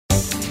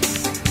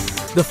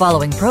The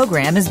following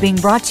program is being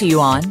brought to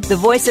you on the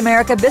Voice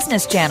America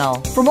Business Channel.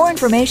 For more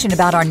information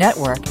about our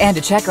network and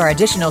to check our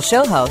additional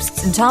show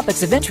hosts and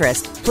topics of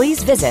interest,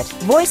 please visit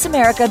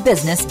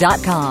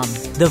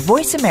voiceamericabusiness.com. The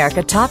Voice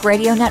America Talk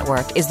Radio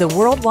Network is the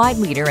worldwide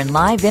leader in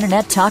live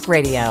Internet talk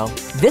radio.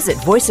 Visit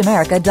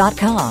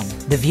voiceamerica.com.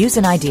 The views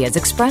and ideas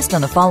expressed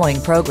on the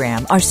following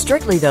program are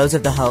strictly those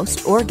of the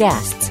host or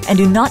guests and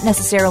do not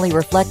necessarily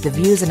reflect the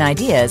views and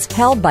ideas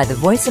held by the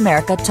Voice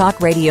America Talk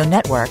Radio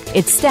Network,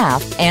 its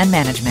staff, and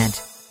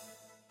management.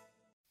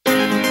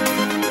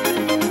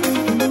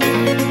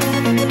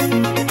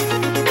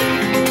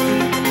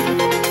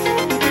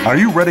 Are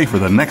you ready for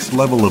the next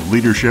level of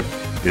leadership?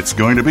 It's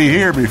going to be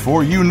here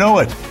before you know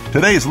it.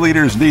 Today's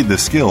leaders need the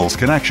skills,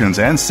 connections,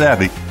 and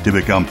savvy to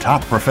become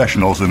top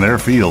professionals in their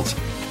fields.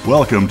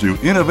 Welcome to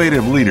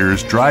Innovative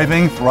Leaders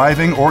Driving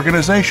Thriving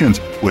Organizations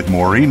with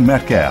Maureen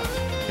Metcalf.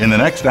 In the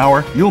next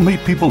hour, you'll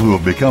meet people who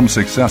have become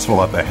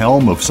successful at the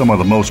helm of some of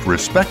the most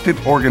respected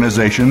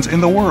organizations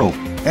in the world,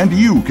 and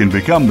you can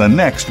become the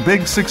next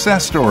big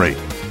success story.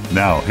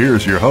 Now,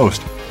 here's your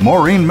host,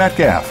 Maureen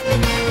Metcalf.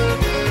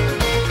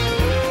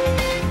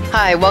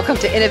 Hi, welcome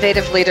to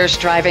Innovative Leaders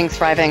Driving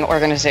Thriving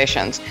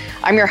Organizations.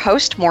 I'm your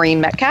host, Maureen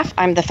Metcalf.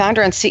 I'm the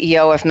founder and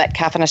CEO of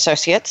Metcalf &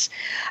 Associates.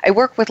 I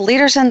work with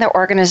leaders in their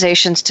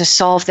organizations to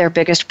solve their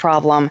biggest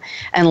problem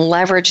and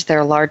leverage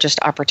their largest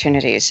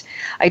opportunities.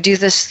 I do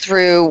this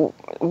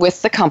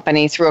with the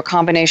company through a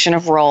combination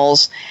of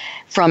roles,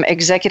 from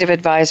executive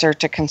advisor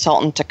to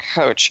consultant to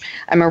coach.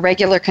 I'm a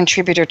regular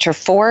contributor to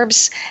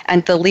Forbes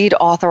and the lead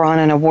author on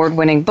an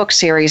award-winning book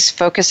series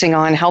focusing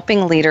on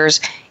helping leaders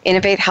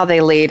innovate how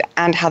they lead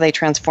and how they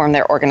transform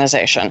their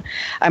organization.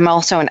 I'm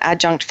also an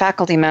adjunct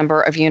faculty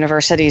member of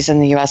universities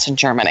in the U.S. and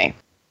Germany.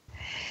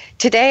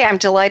 Today, I'm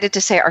delighted to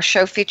say our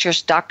show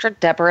features Dr.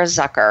 Deborah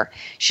Zucker.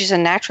 She's a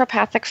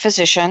naturopathic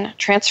physician,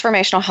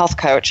 transformational health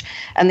coach,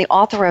 and the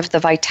author of The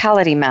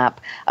Vitality Map,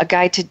 a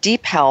guide to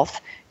deep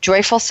health,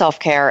 joyful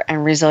self-care,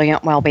 and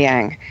resilient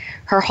well-being.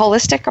 Her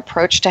holistic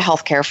approach to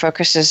healthcare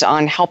focuses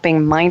on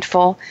helping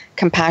mindful,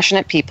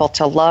 compassionate people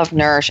to love,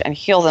 nourish, and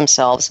heal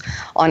themselves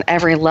on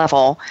every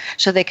level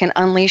so they can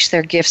unleash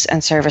their gifts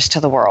and service to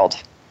the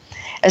world.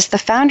 As the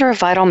founder of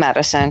Vital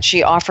Medicine,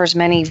 she offers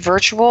many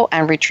virtual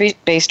and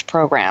retreat-based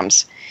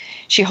programs.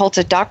 She holds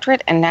a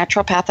doctorate in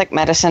naturopathic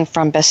medicine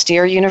from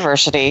Bastyr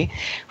University,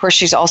 where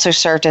she's also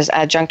served as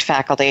adjunct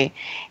faculty,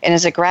 and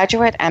is a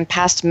graduate and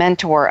past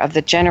mentor of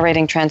the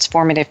Generating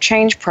Transformative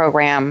Change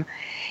program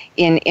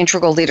in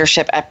Integral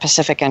Leadership at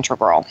Pacific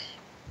Integral.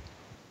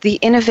 The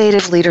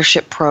Innovative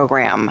Leadership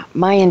Program.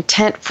 My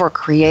intent for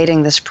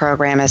creating this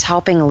program is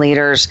helping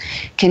leaders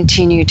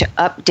continue to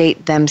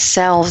update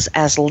themselves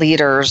as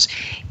leaders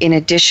in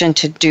addition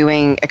to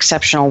doing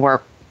exceptional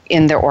work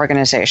in their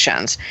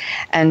organizations.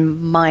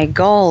 And my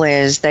goal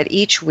is that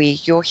each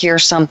week you'll hear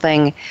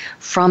something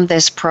from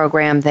this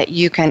program that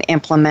you can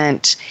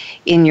implement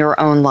in your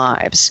own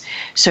lives.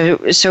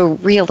 So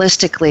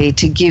realistically,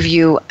 to give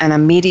you an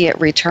immediate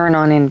return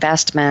on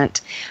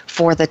investment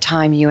for the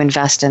time you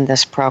invest in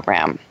this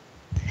program.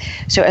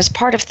 So as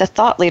part of the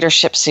Thought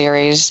Leadership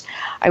series,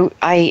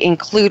 I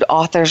include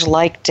authors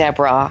like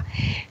Deborah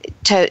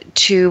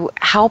to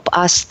help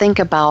us think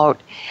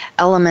about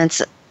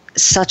elements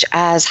such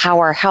as how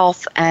our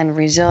health and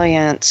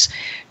resilience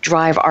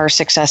drive our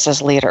success as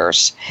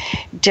leaders.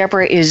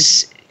 Deborah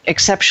is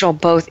exceptional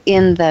both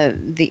in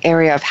the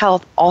area of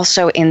health,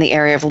 also in the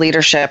area of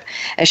leadership.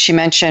 As she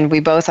mentioned, we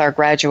both are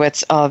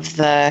graduates of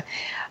the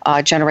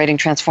Generating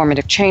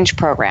Transformative Change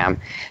program.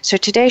 So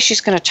today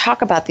she's going to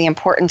talk about the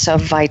importance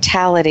of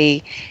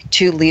vitality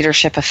to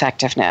leadership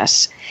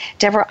effectiveness.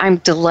 Deborah, I'm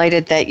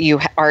delighted that you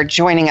are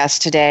joining us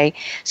today.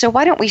 So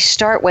why don't we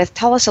start with,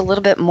 tell us a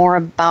little bit more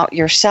about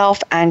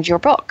yourself and your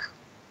book.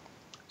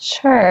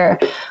 Sure.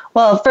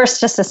 Well, first,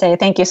 just to say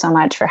thank you so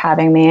much for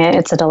having me.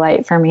 It's a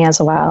delight for me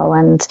as well.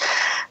 And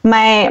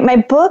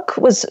my book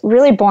was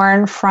really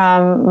born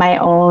from my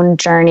own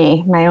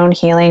journey, my own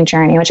healing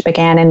journey, which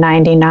began in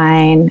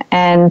 '99.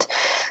 And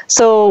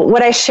so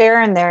what I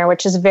share in there,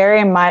 which is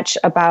very much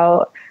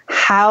about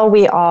how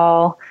we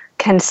all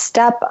can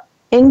step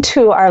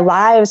into our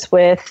lives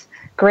with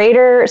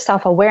greater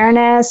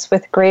self-awareness,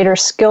 with greater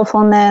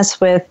skillfulness,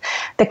 with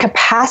the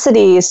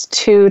capacities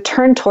to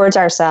turn towards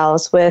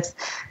ourselves with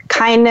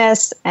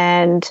kindness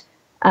and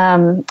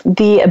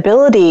the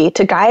ability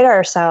to guide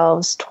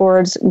ourselves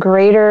towards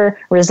greater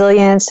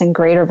resilience and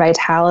greater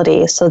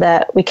vitality so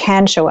that we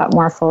can show up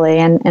more fully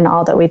in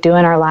all that we do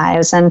in our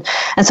lives. And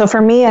so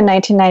for me in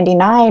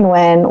 1999,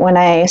 when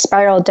I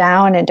spiraled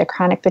down into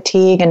chronic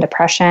fatigue and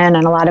depression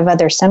and a lot of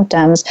other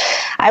symptoms,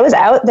 I was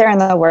out there in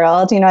the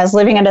world. I was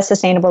living at a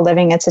sustainable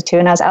living institute,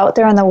 and I was out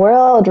there in the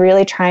world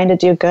really trying to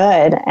do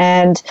good.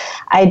 And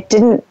I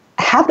didn't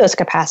have those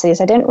capacities.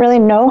 I didn't really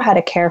know how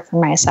to care for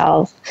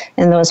myself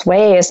in those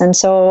ways. And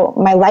so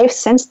my life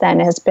since then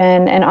has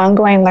been an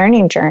ongoing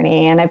learning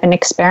journey, and I've been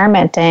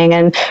experimenting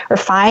and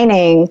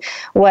refining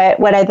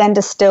what I then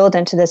distilled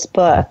into this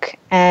book.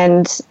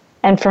 And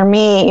for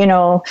me,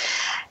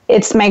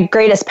 it's my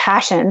greatest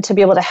passion to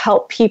be able to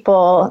help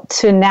people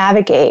to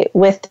navigate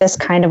with this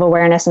kind of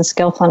awareness and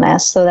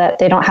skillfulness so that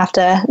they don't have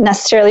to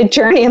necessarily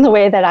journey in the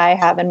way that I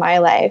have in my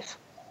life.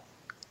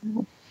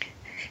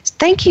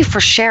 Thank you for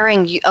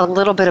sharing a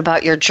little bit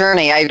about your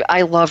journey.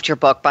 I loved your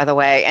book, by the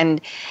way.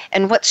 And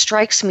what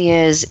strikes me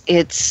is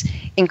it's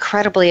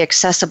incredibly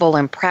accessible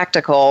and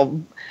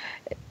practical,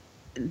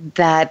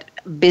 that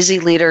busy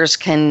leaders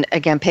can,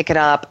 again, pick it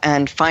up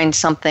and find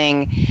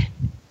something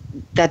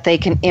that they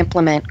can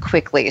implement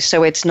quickly.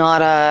 So it's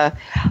not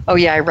oh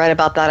yeah, I read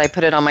about that, I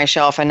put it on my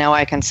shelf, and now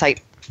I can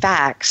cite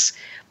facts,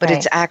 but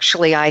It's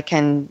actually, I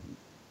can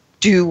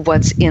do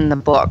what's in the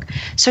book.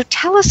 So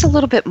tell us a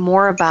little bit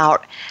more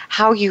about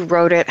how you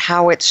wrote it,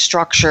 how it's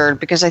structured,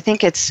 because I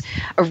think it's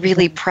a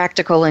really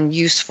practical and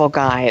useful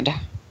guide.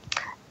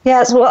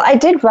 Yes, well, I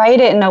did write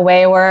it in a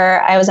way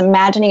where I was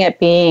imagining it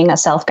being a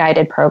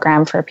self-guided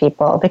program for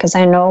people, because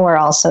I know we're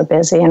all so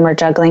busy and we're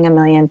juggling a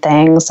million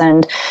things.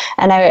 And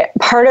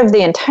part of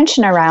the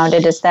intention around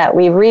it is that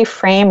we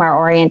reframe our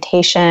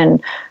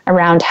orientation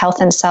around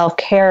health and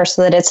self-care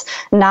so that it's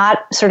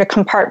not sort of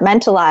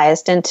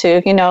compartmentalized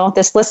into,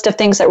 this list of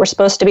things that we're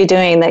supposed to be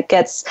doing that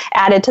gets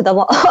added to the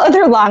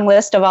other long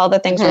list of all the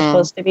things we're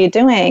supposed to be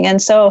doing.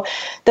 And so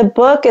the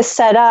book is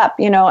set up,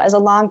 as a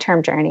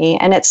long-term journey,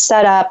 and it's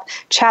set up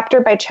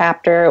chapter by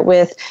chapter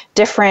with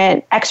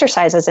different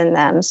exercises in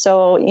them.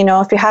 So,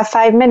 if you have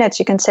 5 minutes,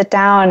 you can sit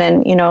down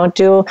and,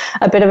 do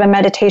a bit of a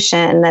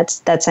meditation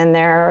that's in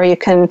there, or you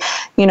can,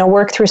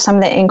 work through some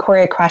of the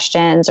inquiry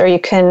questions, or you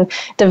can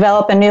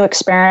develop a new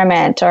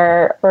experiment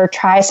or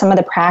try some of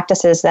the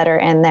practices that are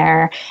in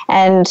there.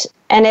 And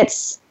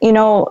it's,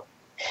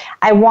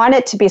 I want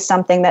it to be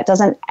something that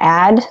doesn't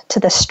add to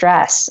the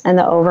stress and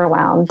the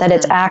overwhelm, that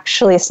it's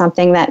actually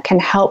something that can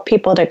help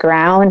people to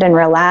ground and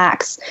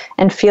relax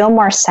and feel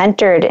more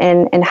centered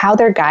in how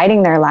they're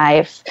guiding their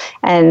life,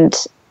 and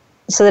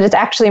so that it's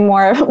actually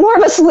more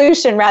of a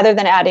solution rather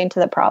than adding to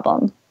the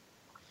problem.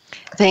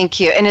 Thank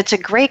you. And it's a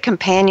great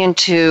companion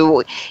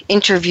to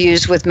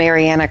interviews with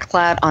Mariana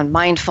Klatt on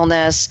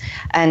mindfulness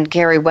and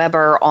Gary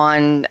Weber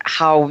on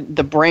how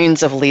the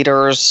brains of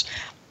leaders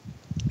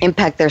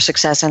impact their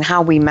success and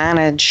how we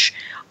manage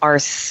our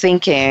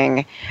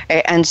thinking.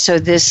 And so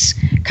this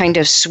kind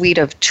of suite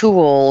of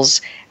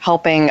tools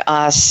helping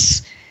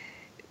us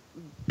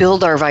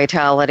build our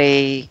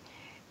vitality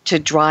to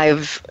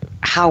drive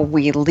how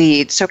we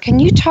lead. So can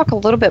you talk a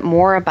little bit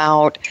more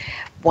about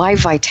why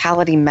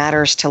vitality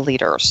matters to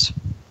leaders?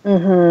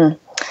 Mm-hmm.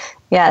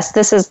 Yes,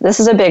 this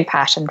is a big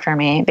passion for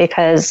me,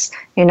 because,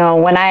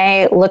 when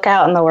I look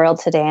out in the world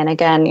today, and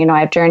again,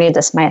 I've journeyed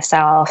this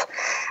myself,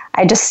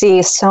 I just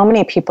see so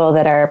many people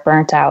that are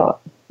burnt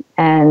out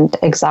and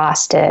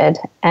exhausted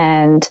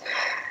and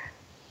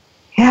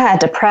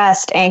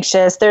depressed,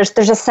 anxious. There's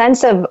a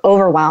sense of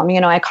overwhelm.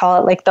 I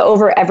call it like the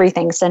over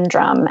everything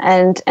syndrome.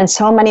 And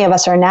so many of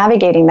us are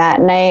navigating that.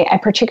 And I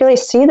particularly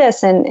see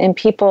this in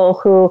people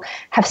who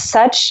have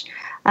such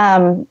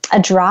a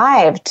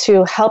drive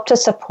to help to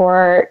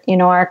support,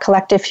 our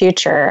collective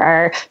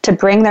future, to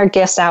bring their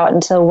gifts out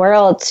into the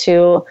world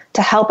to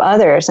help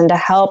others and to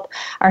help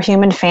our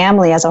human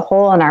family as a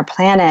whole and our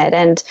planet.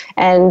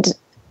 And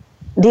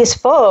these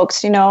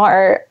folks,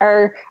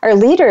 are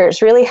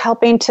leaders, really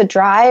helping to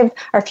drive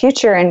our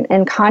future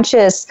in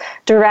conscious,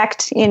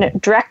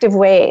 directive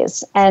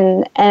ways.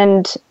 And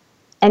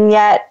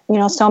yet,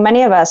 so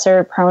many of us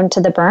are prone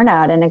to the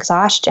burnout and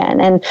exhaustion.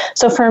 And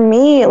so for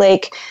me,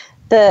 like,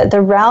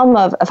 the realm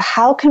of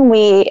how can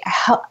we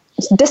help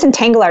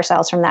disentangle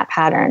ourselves from that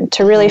pattern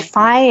to really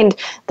find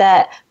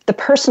the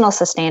personal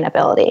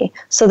sustainability,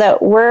 so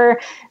that we're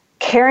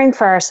caring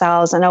for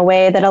ourselves in a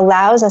way that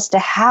allows us to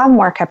have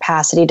more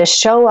capacity to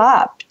show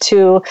up,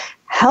 to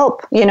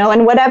help,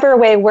 in whatever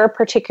way we're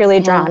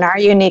particularly drawn, our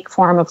unique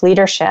form of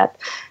leadership.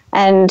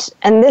 And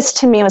this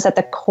to me was at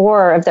the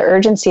core of the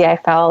urgency I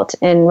felt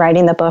in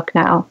writing the book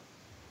now.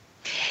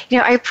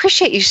 I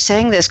appreciate you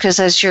saying this, because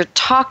as you're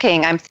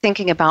talking, I'm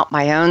thinking about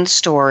my own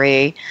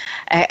story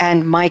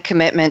and my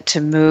commitment to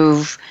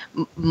move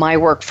my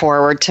work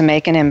forward, to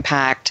make an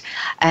impact.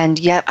 And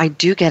yet I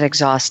do get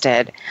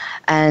exhausted.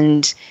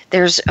 And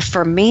there's,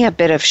 for me, a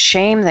bit of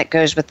shame that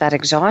goes with that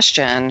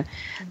exhaustion,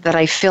 that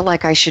I feel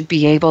like I should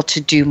be able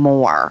to do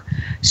more.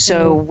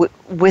 So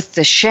with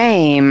the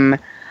shame,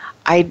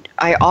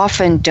 I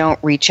often don't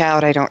reach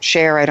out, I don't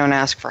share, I don't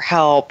ask for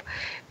help,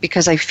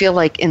 because I feel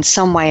like in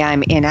some way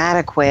I'm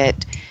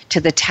inadequate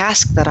to the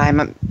task that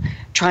I'm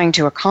trying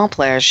to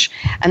accomplish.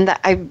 And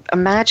that I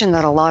imagine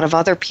that a lot of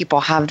other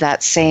people have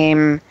that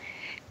same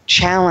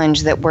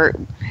challenge, that we're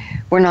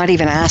not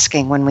even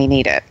asking when we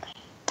need it.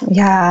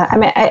 Yeah, I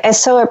mean, I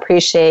so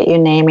appreciate you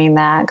naming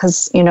that,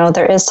 because,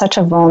 there is such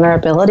a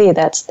vulnerability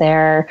that's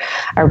there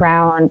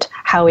around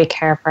how we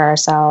care for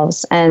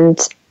ourselves.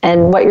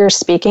 And what you're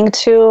speaking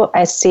to,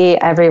 I see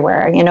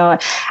everywhere.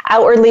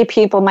 Outwardly,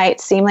 people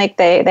might seem like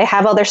they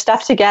have all their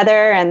stuff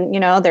together and,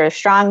 they're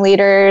strong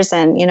leaders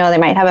and, they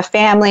might have a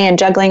family and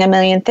juggling a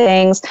million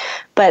things.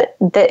 But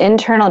the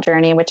internal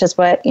journey, which is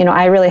what,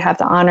 I really have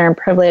the honor and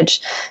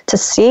privilege to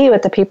see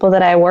with the people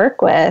that I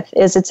work with,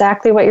 is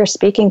exactly what you're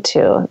speaking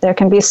to. There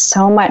can be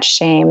so much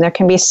shame. There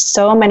can be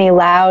so many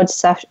loud,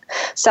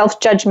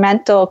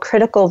 self-judgmental,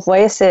 critical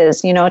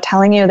voices,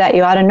 telling you that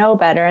you ought to know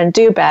better and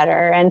do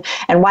better. And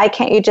why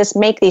can't you just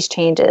make these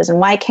changes? And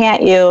why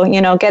can't you,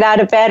 get out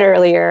of bed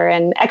earlier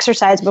and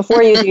exercise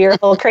before you do your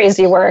whole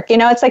crazy work?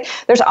 It's like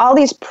there's all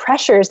these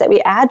pressures that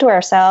we add to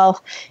ourselves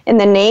in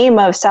the name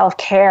of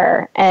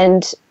self-care.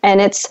 And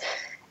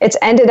it's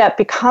ended up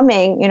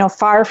becoming,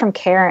 far from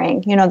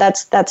caring.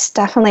 That's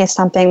definitely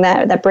something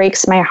that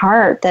breaks my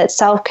heart, that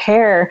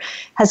self-care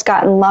has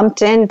gotten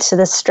lumped into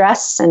the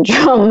stress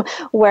syndrome,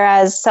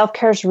 whereas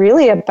self-care is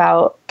really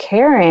about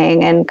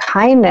caring and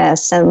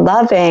kindness and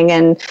loving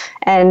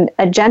and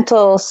a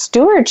gentle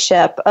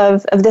stewardship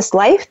of this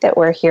life that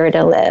we're here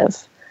to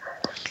live.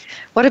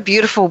 What a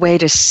beautiful way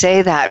to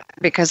say that,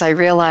 because I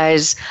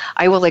realize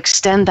I will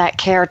extend that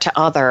care to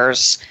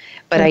others,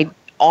 but I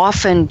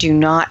often do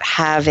not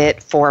have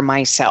it for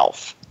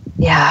myself.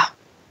 Yeah.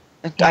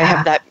 I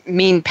have that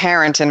mean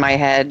parent in my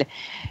head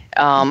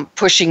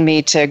pushing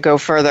me to go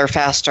further,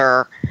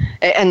 faster.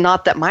 And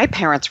not that my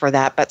parents were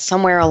that, but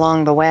somewhere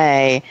along the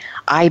way,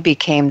 I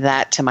became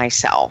that to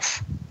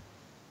myself.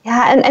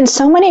 Yeah, and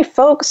so many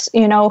folks,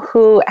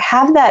 who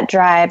have that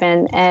drive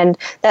and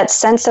that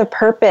sense of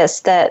purpose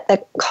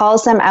that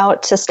calls them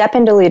out to step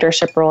into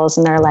leadership roles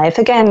in their life,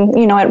 again,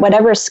 at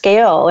whatever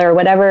scale or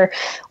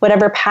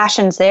whatever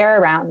passions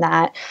there around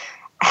that,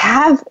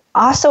 have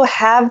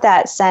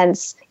that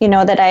sense,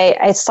 that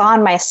I saw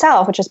in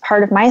myself, which is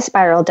part of my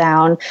spiral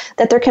down,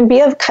 that there can be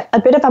a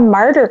bit of a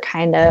martyr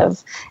kind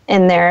of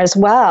in there as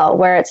well,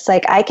 where it's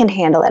like, I can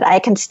handle it, I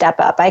can step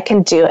up, I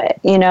can do it,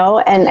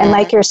 and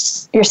like you're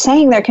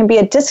saying, there can be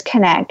a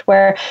disconnect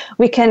where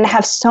we can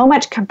have so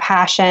much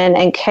compassion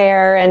and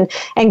care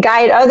and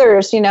guide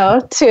others,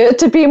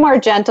 to be more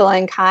gentle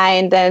and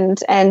kind and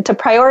to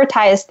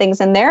prioritize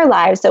things in their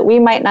lives that we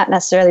might not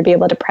necessarily be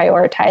able to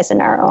prioritize in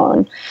our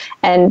own.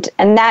 And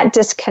that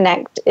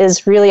disconnect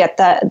is really at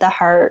the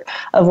heart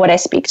of what I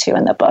speak to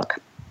in the book.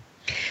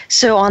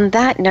 So on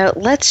that note,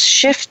 let's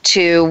shift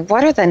to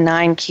what are the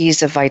 9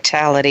 keys of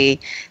vitality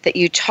that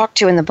you talk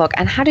to in the book,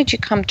 and how did you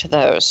come to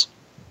those?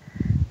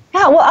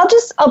 Yeah, well,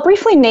 I'll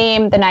briefly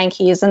name the 9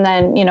 keys, and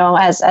then,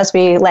 as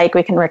we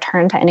can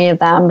return to any of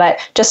them, but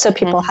just so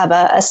people have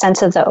a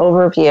sense of the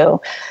overview.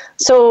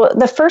 So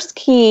the first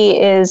key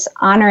is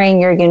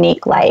honoring your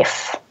unique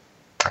life.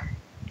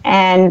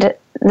 And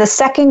the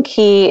second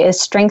key is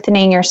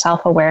strengthening your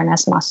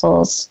self-awareness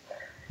muscles.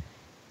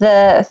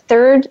 The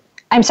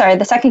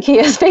second key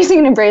is facing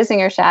and embracing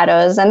your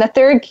shadows. And the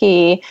third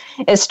key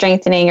is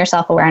strengthening your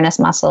self-awareness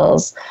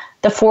muscles.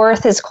 The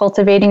fourth is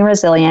cultivating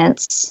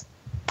resilience.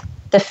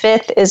 The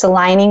fifth is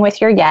aligning with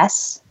your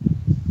yes.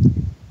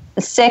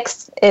 The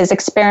sixth is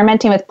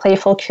experimenting with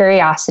playful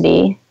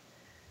curiosity.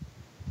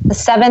 The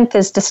seventh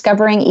is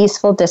discovering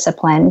easeful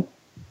discipline.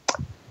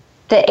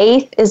 The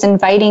eighth is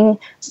inviting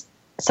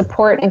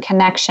support and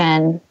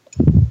connection.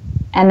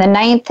 And the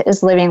 9th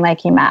is living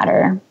like you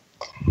matter.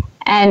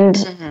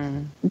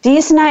 And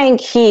these 9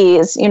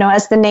 keys,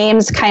 as the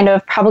names kind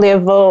of probably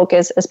evoke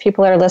as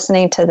people are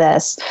listening to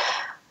this,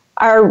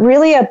 are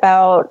really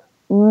about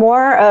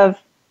more of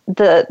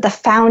the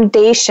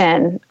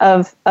foundation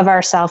of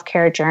our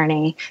self-care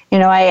journey.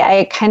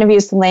 I kind of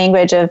use the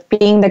language of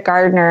being the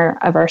gardener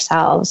of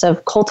ourselves,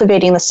 of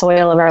cultivating the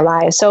soil of our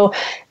lives. So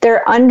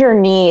they're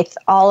underneath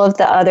all of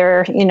the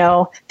other,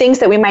 things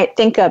that we might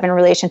think of in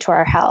relation to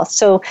our health.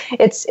 So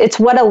it's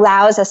what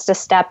allows us to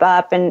step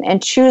up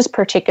and choose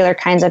particular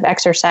kinds of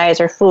exercise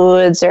or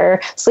foods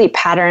or sleep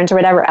patterns or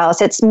whatever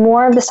else. It's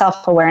more of the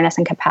self-awareness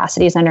and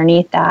capacities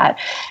underneath that.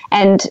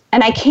 And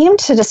I came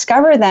to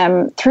discover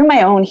them through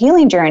my own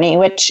healing journey,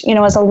 which,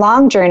 was a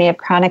long journey of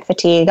chronic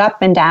fatigue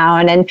up and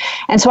down. And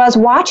so I was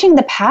watching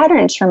the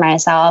patterns for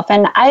myself,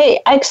 and I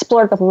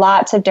explored with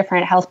lots of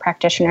different health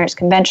practitioners,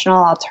 conventional,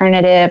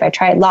 alternative. I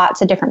tried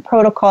lots of different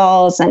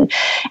protocols and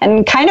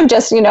kind of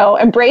just,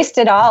 embraced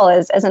it all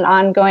as an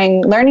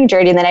ongoing learning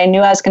journey that I knew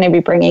I was going to be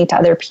bringing to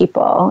other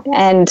people.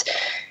 And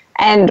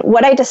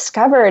what I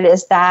discovered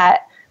is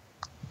that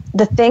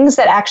the things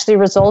that actually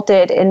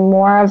resulted in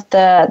more of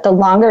the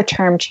longer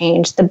term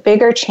change, the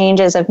bigger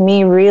changes of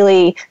me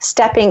really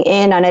stepping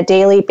in on a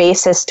daily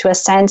basis to a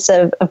sense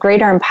of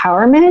greater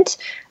empowerment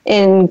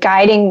in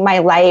guiding my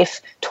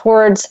life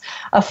towards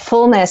a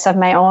fullness of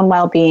my own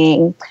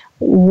well-being,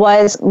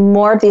 was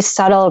more of these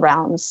subtle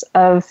realms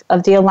of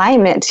the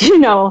alignment,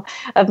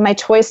 of my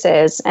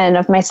choices and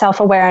of my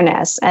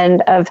self-awareness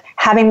and of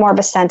having more of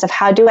a sense of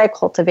how do I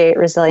cultivate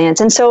resilience.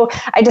 And so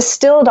I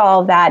distilled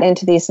all of that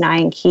into these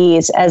 9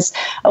 keys as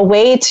a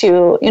way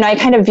to, I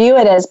kind of view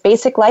it as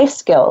basic life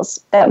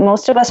skills that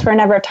most of us were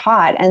never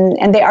taught,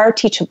 and they are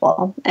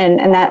teachable.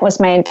 And that was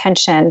my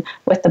intention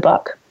with the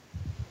book.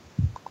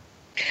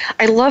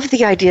 I love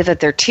the idea that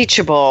they're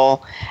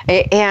teachable,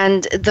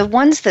 and the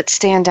ones that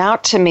stand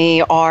out to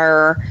me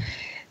are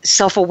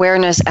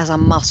self-awareness as a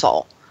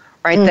muscle,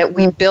 right? That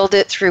we build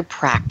it through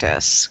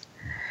practice.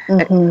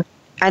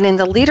 And in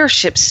the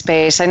leadership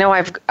space, I know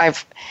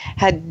I've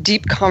had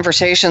deep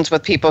conversations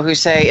with people who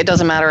say it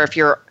doesn't matter if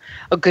you're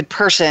a good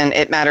person,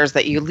 it matters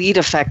that you lead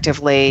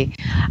effectively.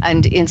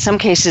 And in some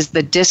cases,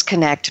 the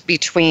disconnect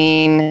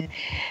between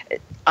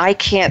I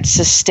can't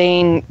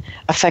sustain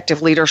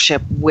effective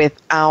leadership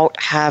without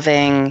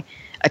having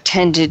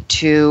attended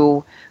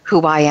to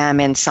who I am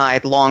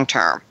inside long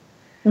term.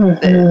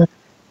 Mm-hmm.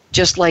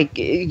 Just like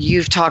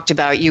you've talked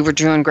about, you were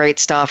doing great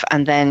stuff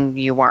and then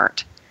you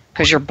weren't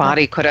because your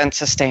body couldn't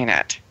sustain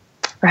it.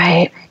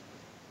 Right.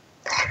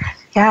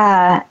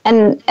 Yeah.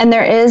 And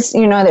there is,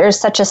 there's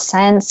such a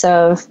sense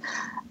of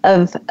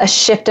a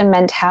shift in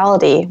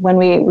mentality when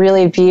we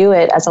really view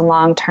it as a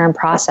long-term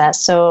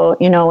process. So,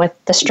 with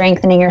the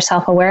strengthening your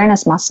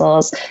self-awareness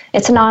muscles,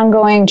 it's an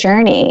ongoing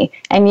journey.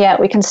 And yet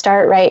we can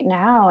start right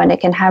now and it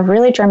can have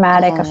really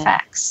dramatic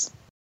effects.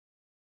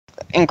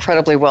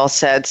 Incredibly well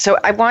said. So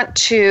I want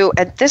to,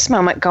 at this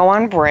moment, go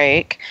on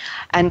break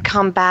and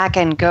come back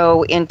and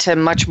go into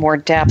much more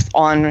depth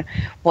on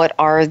what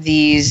are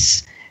the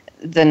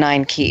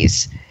 9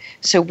 keys.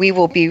 So we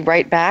will be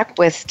right back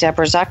with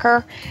Deborah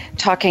Zucker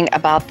talking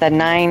about the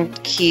 9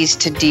 keys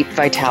to deep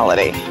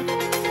vitality.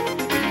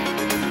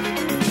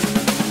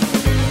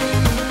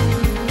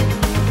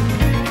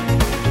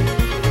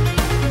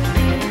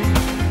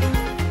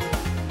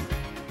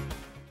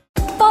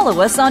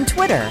 Follow us on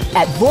Twitter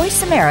at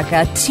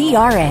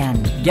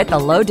VoiceAmericaTRN. Get the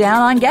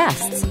lowdown on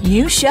guests,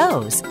 new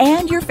shows,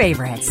 and your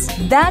favorites.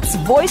 That's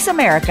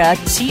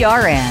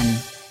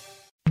VoiceAmericaTRN.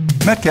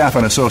 Metcalf &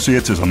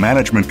 Associates is a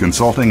management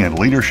consulting and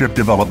leadership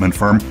development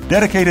firm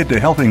dedicated to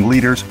helping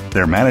leaders,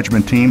 their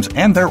management teams,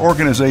 and their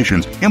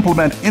organizations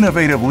implement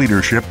innovative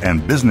leadership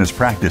and business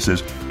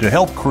practices to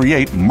help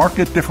create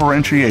market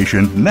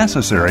differentiation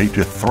necessary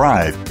to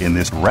thrive in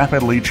this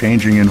rapidly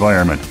changing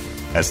environment.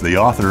 As the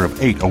author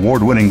of 8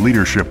 award-winning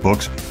leadership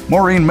books,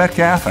 Maureen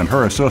Metcalf and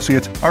her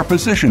associates are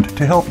positioned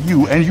to help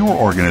you and your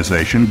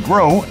organization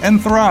grow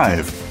and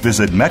thrive.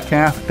 Visit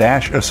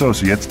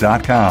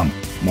metcalf-associates.com.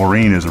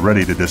 Maureen is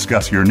ready to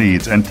discuss your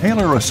needs and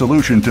tailor a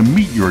solution to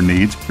meet your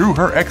needs through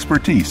her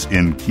expertise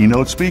in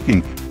keynote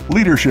speaking,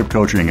 leadership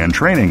coaching and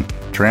training,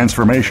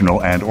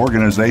 transformational and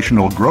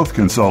organizational growth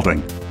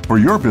consulting. For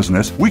your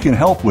business, we can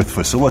help with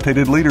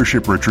facilitated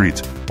leadership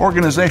retreats,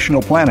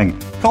 organizational planning,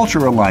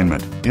 culture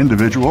alignment,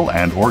 individual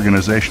and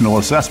organizational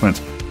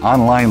assessments,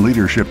 online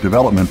leadership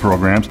development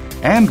programs,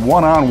 and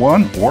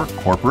one-on-one or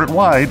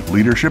corporate-wide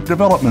leadership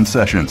development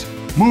sessions.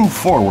 Move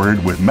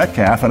forward with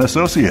Metcalf &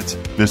 Associates.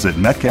 Visit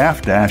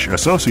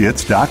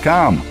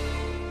metcalf-associates.com.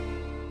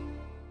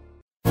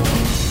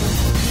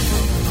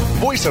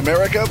 Voice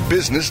America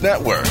Business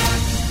Network,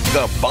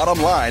 the bottom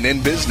line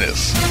in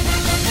business.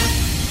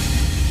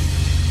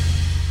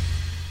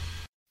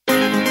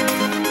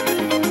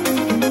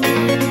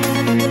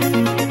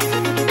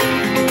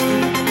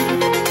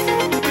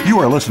 You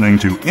are listening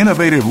to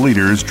Innovative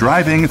Leaders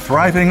Driving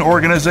Thriving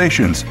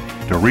Organizations.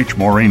 To reach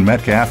Maureen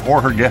Metcalf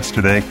or her guest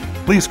today,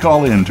 please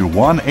call in to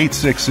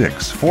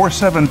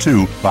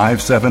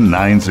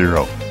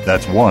 1-866-472-5790.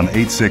 That's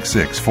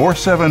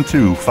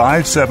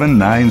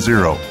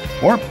 1-866-472-5790.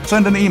 Or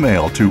send an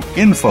email to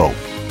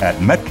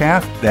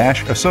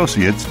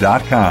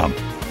info@metcalf-associates.com.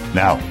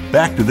 Now,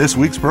 back to this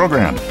week's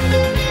program.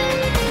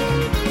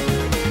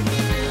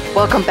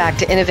 Welcome back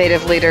to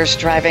Innovative Leaders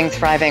Driving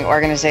Thriving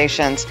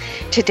Organizations.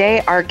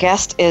 Today, our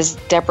guest is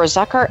Deborah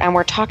Zucker, and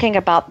we're talking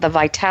about the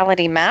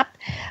Vitality Map,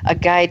 a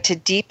guide to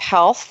deep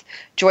health,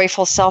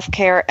 joyful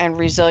self-care, and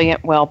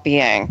resilient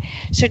well-being.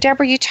 So,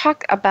 Deborah, you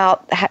talk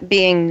about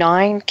being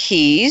 9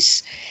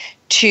 keys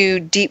to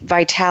deep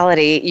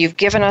vitality. You've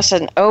given us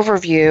an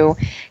overview.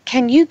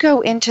 Can you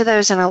go into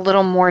those in a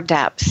little more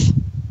depth?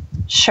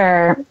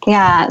 Sure.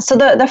 Yeah. So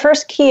the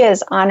first key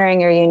is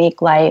honoring your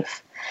unique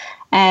life.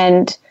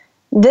 And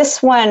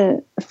this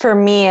one, for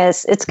me,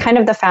 it's kind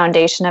of the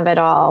foundation of it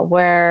all,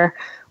 where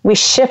we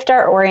shift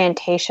our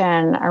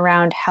orientation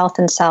around health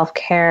and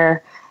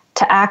self-care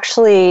to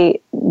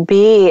actually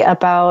be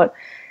about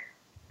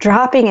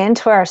dropping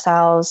into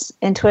ourselves,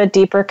 into a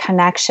deeper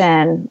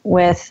connection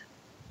with,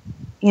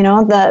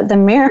 the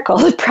miracle,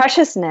 the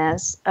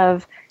preciousness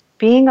of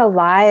being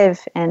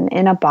alive and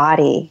in a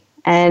body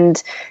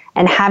and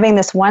having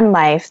this one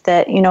life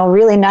that,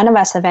 really none of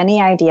us have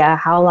any idea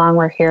how long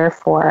we're here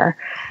for.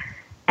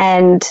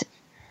 And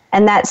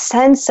that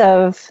sense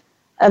of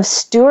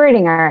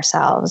stewarding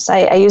ourselves.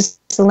 I used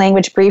the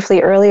language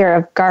briefly earlier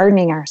of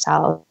gardening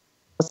ourselves,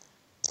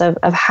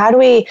 of how do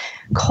we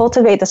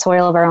cultivate the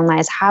soil of our own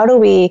lives? How do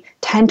we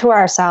tend to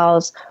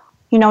ourselves,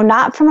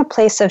 not from a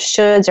place of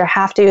shoulds or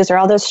have tos or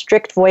all those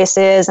strict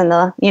voices and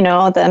the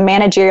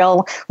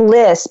managerial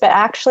list, but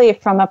actually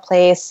from a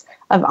place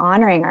of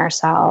honoring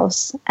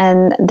ourselves,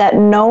 and that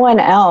no one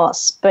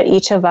else but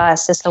each of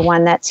us is the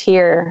one that's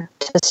here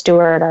to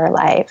steward our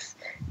life.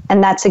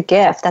 And that's a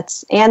gift.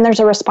 And there's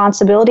a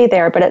responsibility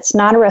there, but it's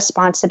not a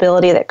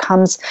responsibility that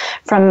comes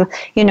from,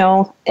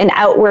 an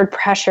outward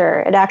pressure.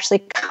 It actually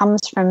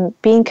comes from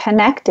being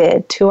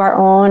connected to our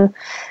own,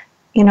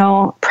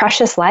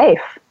 precious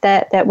life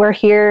that we're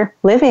here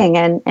living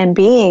and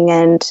being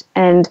and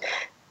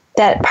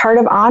that part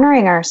of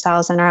honoring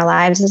ourselves in our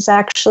lives is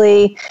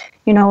actually,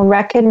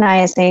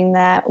 recognizing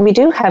that we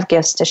do have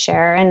gifts to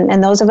share.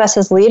 And those of us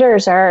as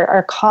leaders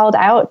are called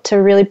out to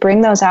really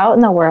bring those out in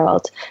the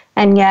world.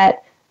 And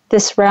yet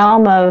this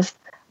realm of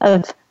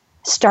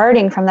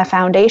starting from the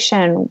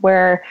foundation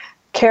where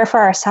care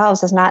for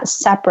ourselves is not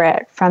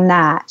separate from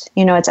that.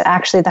 It's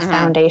actually the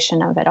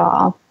foundation of it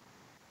all.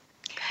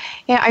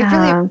 Yeah, I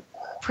really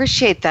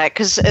appreciate that,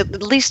 because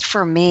at least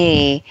for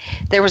me,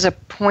 there was a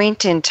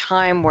point in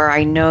time where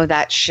I know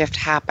that shift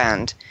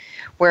happened,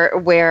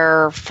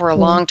 where for a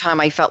long time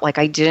I felt like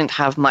I didn't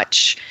have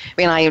much.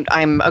 I mean,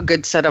 I'm a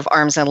good set of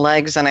arms and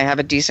legs, and I have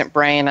a decent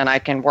brain, and I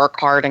can work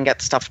hard and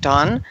get stuff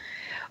done.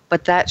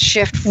 But that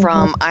shift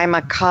from I'm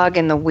a cog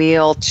in the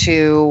wheel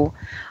to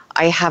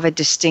I have a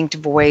distinct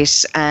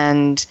voice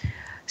and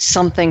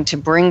something to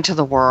bring to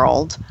the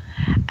world,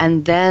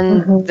 and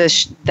then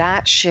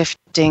that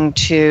shifting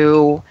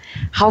to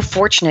how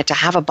fortunate to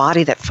have a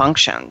body that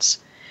functions,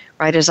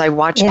 right? As I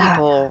watch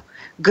people,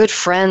 good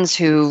friends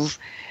who've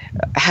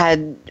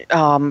had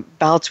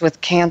bouts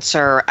with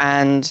cancer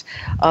and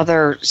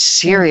other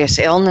serious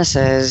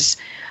illnesses,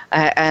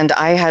 and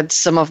I had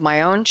some of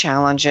my own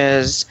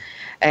challenges.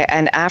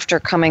 And after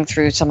coming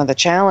through some of the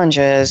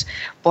challenges,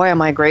 boy,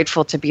 am I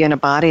grateful to be in a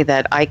body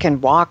that I can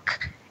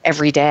walk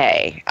every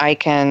day. I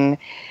can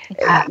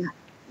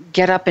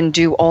get up and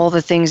do all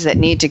the things that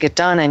need to get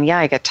done. And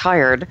I get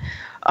tired.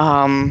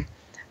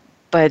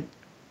 But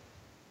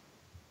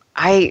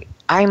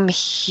I'm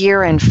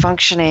here and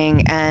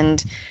functioning,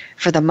 and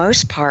for the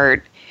most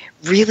part,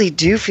 really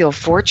do feel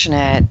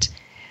fortunate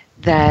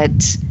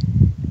that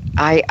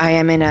I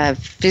am in a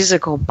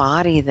physical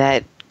body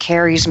that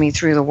carries me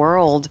through the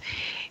world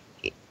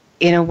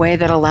in a way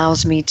that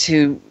allows me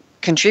to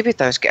contribute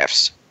those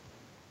gifts.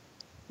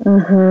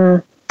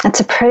 It's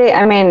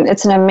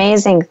it's an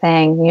amazing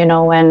thing,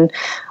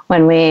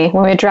 when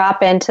we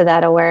drop into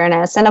that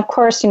awareness. And of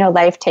course,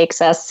 life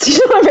takes us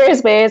in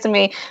various ways, and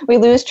we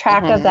lose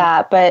track of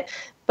that. But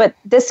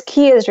this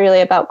key is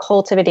really about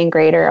cultivating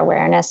greater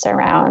awareness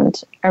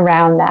around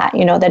that,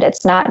 that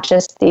it's not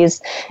just these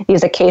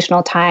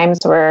occasional times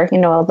where,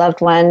 a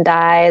loved one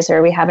dies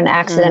or we have an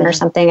accident or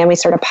something, and we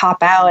sort of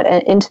pop out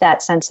into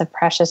that sense of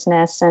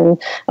preciousness and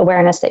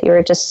awareness that you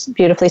were just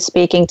beautifully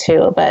speaking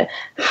to. But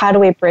how do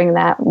we bring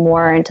that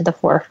more into the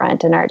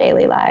forefront in our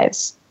daily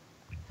lives?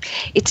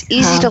 It's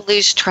easy to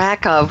lose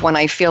track of when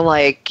I feel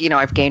like,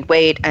 I've gained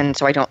weight and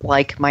so I don't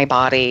like my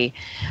body.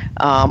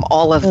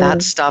 All of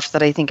that stuff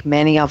that I think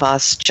many of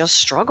us just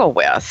struggle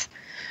with.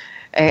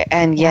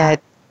 And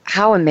yet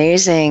how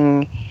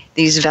amazing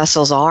these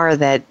vessels are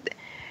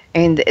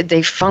and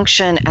they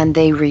function and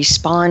they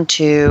respond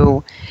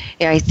to,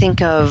 I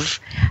think of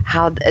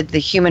how the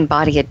human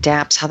body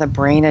adapts, how the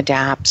brain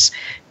adapts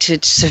to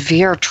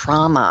severe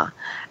trauma.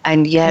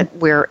 And yet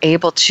we're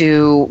able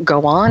to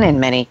go on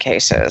in many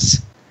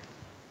cases.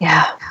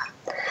 Yeah,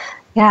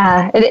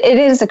 it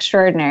is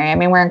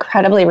extraordinary. We're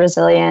incredibly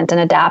resilient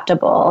and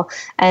adaptable.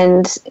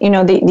 And,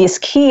 these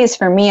keys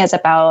for me is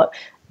about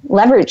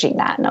leveraging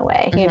that in a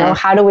way.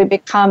 How do we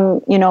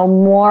become,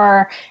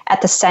 more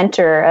at the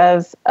center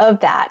of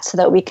that so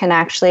that we can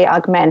actually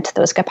augment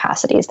those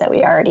capacities that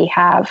we already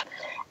have.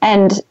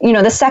 And,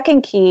 the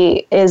second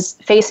key is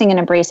facing and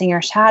embracing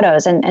your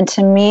shadows. And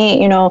to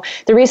me,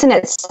 the reason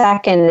it's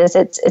second is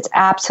it's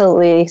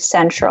absolutely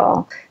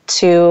central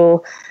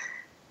to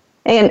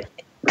and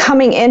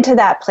coming into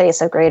that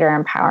place of greater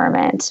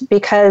empowerment,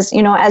 because,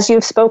 as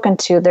you've spoken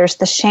to, there's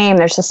the shame,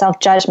 there's the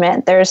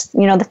self-judgment, there's,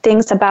 the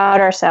things about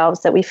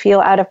ourselves that we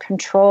feel out of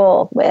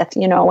control with,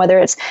 whether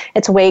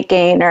it's weight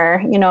gain or,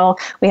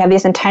 we have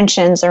these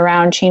intentions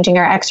around changing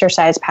our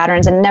exercise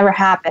patterns and it never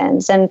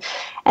happens. And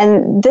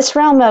this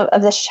realm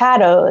of the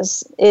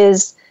shadows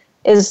is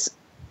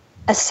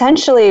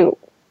essentially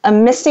a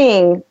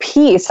missing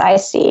piece I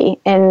see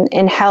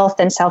in health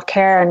and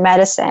self-care and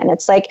medicine.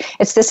 It's like,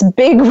 it's this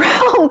big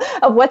realm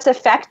of what's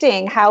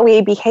affecting how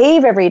we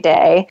behave every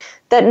day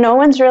that no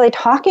one's really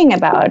talking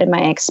about in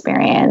my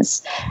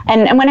experience.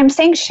 And when I'm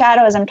saying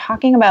shadows, I'm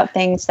talking about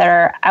things that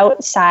are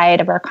outside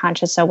of our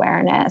conscious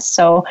awareness.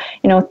 So,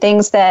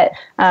 things that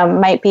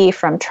might be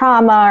from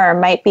trauma or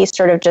might be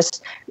sort of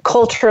just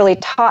culturally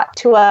taught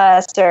to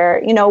us, or,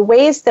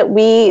 ways that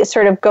we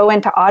sort of go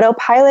into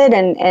autopilot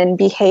and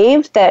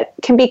behave that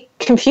can be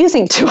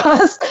confusing to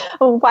us.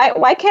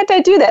 Why can't I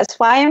do this?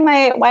 Why am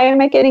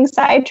I getting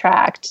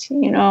sidetracked?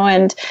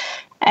 And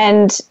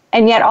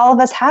yet all of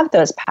us have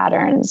those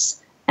patterns.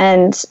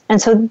 And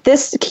so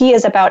this key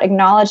is about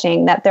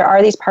acknowledging that there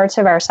are these parts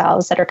of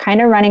ourselves that are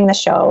kind of running the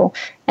show.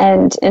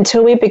 And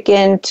until we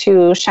begin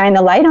to shine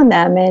the light on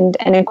them and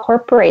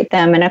incorporate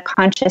them in a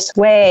conscious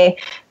way,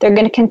 they're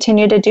going to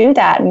continue to do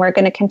that. And we're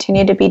going to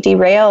continue to be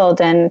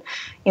derailed. And,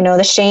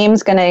 the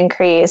shame's going to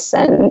increase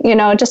and,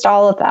 just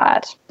all of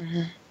that.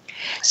 Mm-hmm.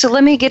 So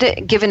let me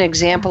give an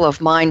example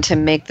of mine to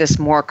make this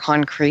more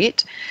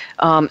concrete.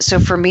 So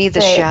for me, the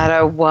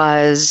shadow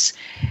was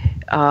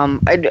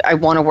I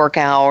want to work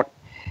out.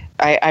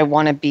 I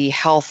want to be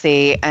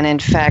healthy. And in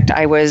fact,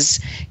 I was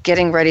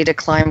getting ready to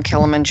climb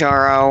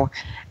Kilimanjaro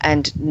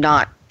and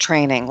not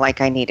training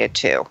like I needed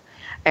to.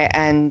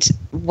 And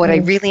what I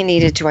really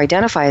needed to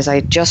identify is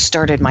I just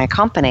started my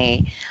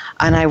company,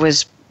 and I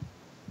was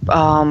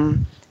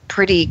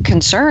pretty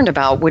concerned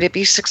about, would it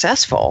be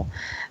successful?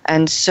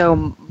 And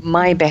so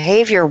my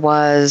behavior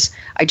was,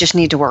 I just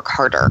need to work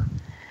harder.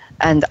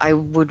 And I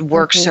would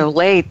work so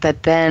late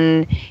that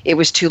then it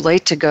was too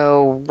late to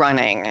go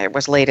running. It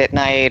was late at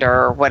night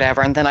or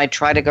whatever. And then I'd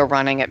try to go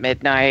running at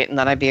midnight, and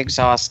then I'd be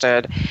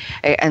exhausted.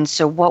 And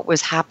so what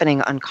was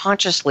happening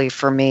unconsciously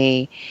for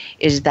me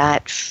is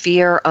that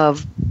fear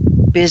of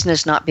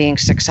business not being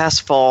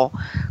successful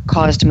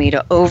caused me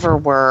to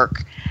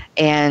overwork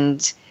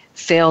and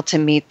fail to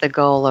meet the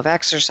goal of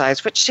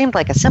exercise, which seemed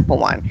like a simple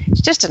one. It's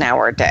just an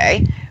hour a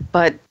day,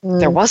 but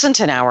there wasn't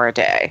an hour a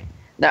day.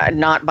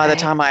 Not by the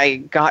time I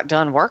got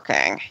done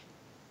working.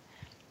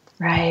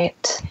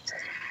 Right.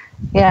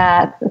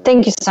 Yeah.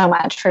 Thank you so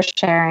much for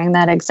sharing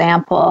that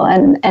example.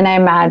 And I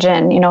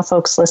imagine,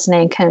 folks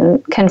listening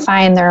can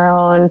find their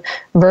own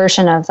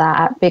version of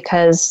that,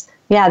 because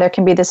there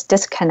can be this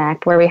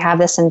disconnect where we have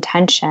this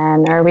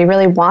intention, or we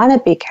really want to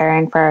be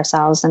caring for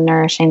ourselves in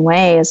nourishing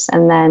ways.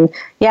 And then,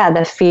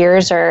 the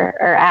fears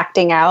are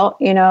acting out,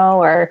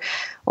 or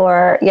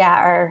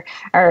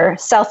our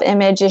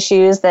self-image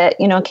issues that,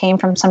 came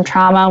from some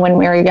trauma when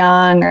we were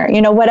young,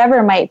 or,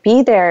 whatever might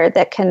be there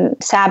that can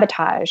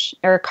sabotage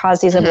or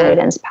cause these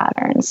avoidance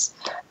patterns.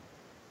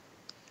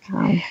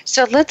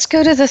 So let's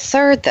go to the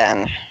third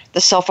then,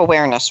 the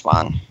self-awareness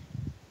one.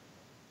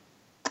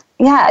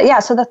 Yeah.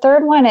 So the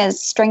third one is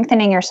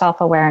strengthening your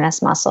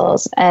self-awareness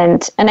muscles.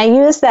 And I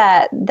use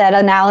that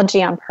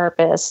analogy on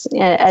purpose,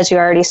 as you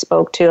already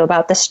spoke to,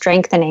 about the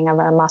strengthening of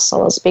our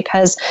muscles,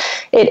 because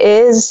it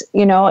is,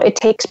 it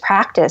takes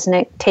practice, and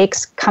it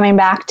takes coming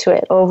back to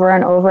it over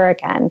and over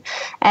again.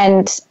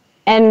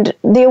 And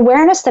the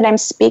awareness that I'm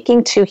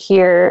speaking to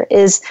here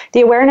is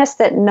the awareness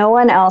that no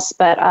one else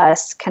but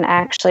us can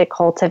actually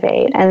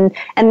cultivate. And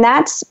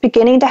that's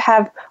beginning to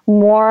have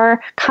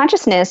more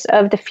consciousness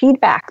of the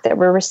feedback that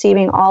we're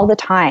receiving all the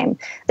time,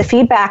 the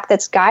feedback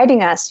that's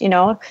guiding us,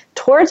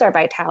 towards our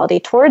vitality,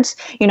 towards,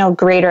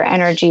 greater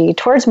energy,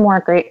 towards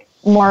more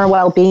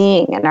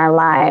well-being in our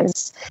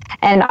lives.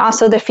 And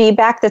also the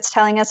feedback that's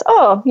telling us,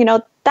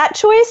 that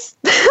choice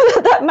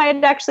that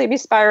might actually be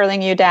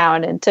spiraling you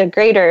down into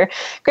greater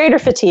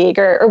fatigue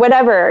or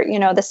whatever,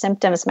 the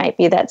symptoms might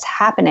be that's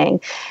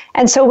happening.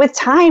 And so with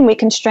time, we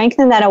can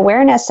strengthen that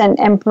awareness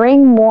and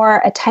bring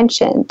more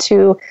attention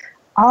to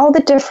all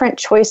the different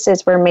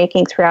choices we're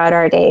making throughout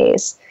our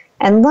days,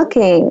 and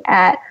looking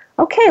at,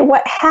 okay,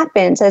 what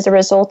happens as a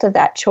result of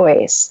that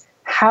choice?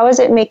 How is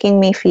it making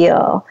me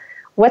feel?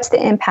 What's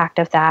the impact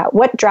of that?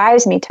 What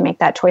drives me to make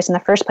that choice in the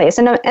first place?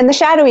 And the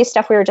shadowy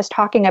stuff we were just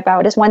talking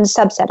about is one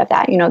subset of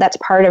that. That's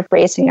part of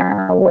raising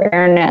our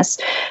awareness.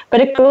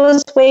 But it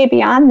goes way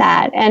beyond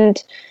that.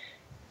 And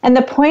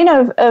the point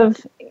of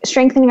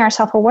strengthening our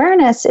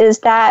self-awareness is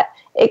that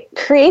it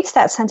creates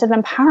that sense of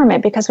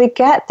empowerment, because we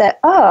get that,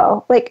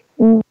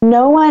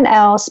 no one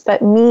else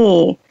but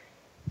me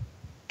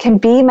can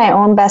be my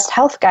own best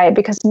health guide,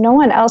 because no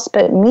one else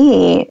but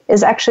me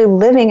is actually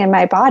living in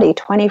my body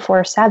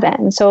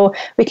 24/7. So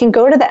we can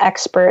go to the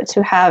experts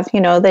who have,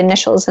 the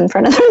initials in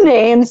front of their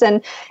names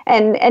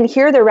and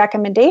hear their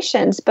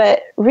recommendations.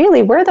 But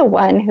really, we're the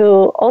one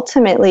who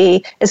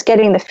ultimately is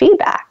getting the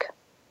feedback.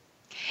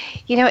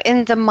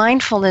 In the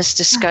mindfulness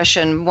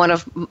discussion, one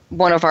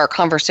of our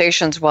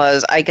conversations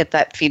was, I get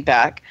that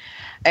feedback.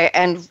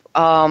 And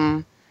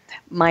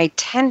my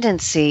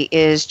tendency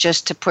is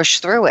just to push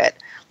through it.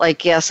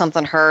 Like,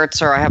 something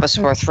hurts, or I have a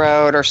sore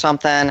throat or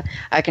something,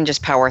 I can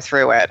just power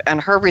through it.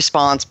 And her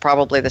response,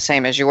 probably the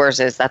same as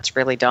yours, is, that's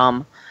really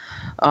dumb.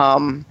 Our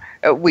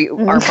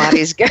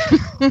bodies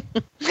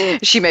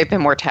she may have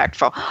been more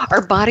tactful.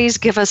 Our bodies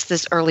give us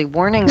this early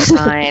warning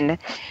sign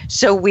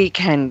so we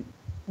can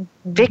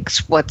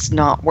fix what's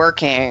not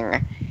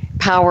working.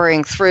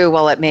 Powering through,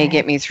 while it may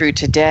get me through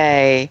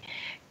today,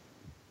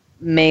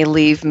 may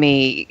leave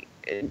me,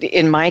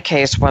 in my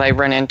case, what I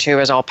run into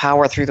is I'll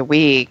power through the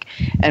week,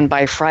 and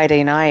by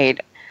Friday night,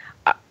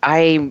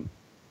 I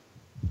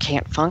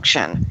can't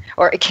function,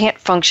 or I can't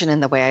function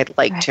in the way I'd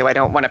like to. I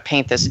don't want to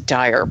paint this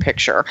dire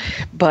picture,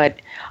 but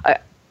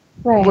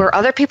where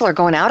other people are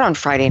going out on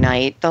Friday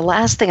night, the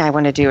last thing I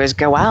want to do is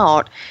go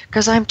out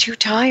because I'm too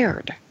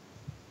tired.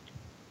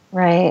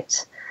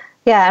 Right.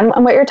 Yeah,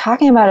 and what you're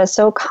talking about is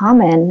so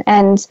common,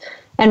 and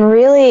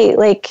really,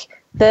 like,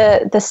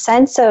 the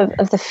sense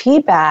of the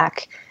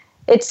feedback.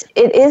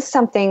 It is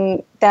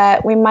something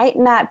that we might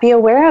not be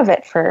aware of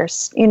at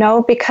first,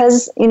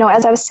 because,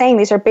 as I was saying,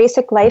 these are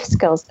basic life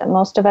skills that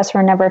most of us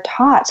were never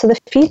taught. So the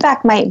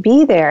feedback might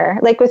be there.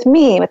 Like with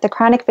me, with the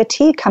chronic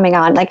fatigue coming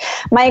on, like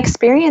my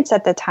experience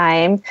at the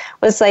time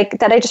was like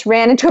that I just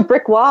ran into a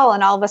brick wall,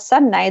 and all of a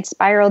sudden I had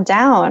spiraled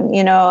down,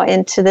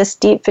 into this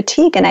deep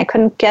fatigue, and I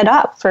couldn't get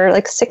up for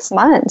like 6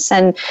 months.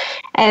 And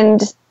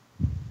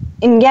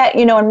yet,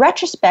 in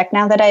retrospect,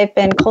 now that I've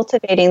been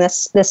cultivating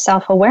this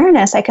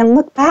self-awareness, I can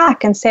look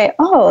back and say,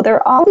 oh, there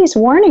are all these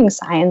warning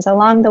signs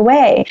along the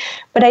way,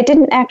 but I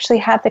didn't actually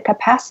have the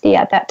capacity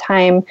at that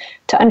time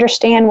to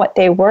understand what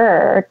they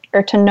were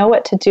or to know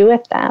what to do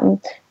with them.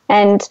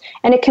 And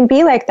it can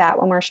be like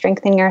that when we're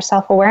strengthening our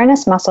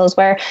self-awareness muscles,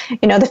 where,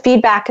 the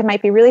feedback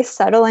might be really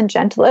subtle and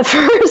gentle at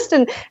first,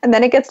 and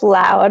then it gets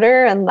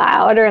louder and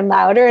louder and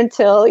louder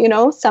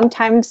until,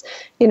 sometimes,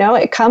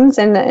 it comes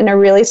in a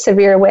really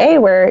severe way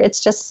where it's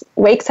just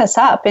wakes us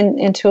up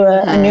into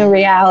a new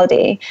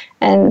reality.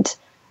 And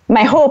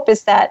my hope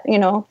is that,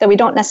 that we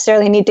don't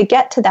necessarily need to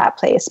get to that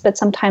place, but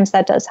sometimes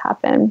that does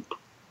happen.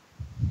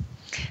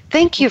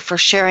 Thank you for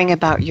sharing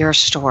about your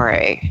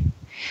story.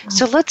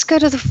 So let's go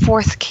to the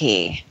fourth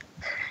key.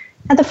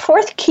 Now, the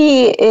fourth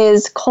key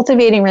is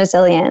cultivating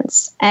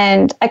resilience.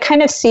 And I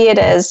kind of see it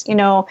as,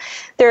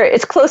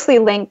 it's closely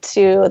linked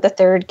to the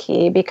third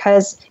key,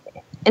 because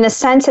in a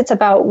sense, it's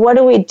about what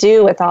do we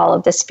do with all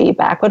of this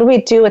feedback? What do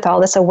we do with all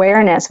this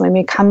awareness when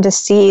we come to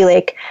see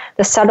like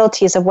the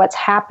subtleties of what's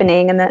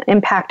happening and the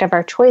impact of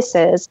our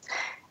choices?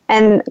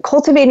 And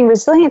cultivating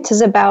resilience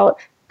is about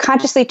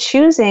consciously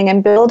choosing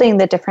and building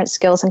the different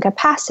skills and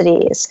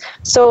capacities.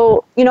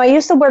 So, I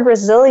use the word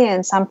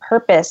resilience on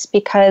purpose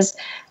because,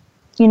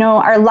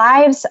 our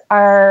lives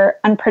are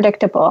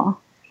unpredictable.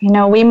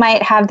 We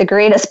might have the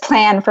greatest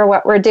plan for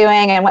what we're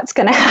doing and what's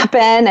going to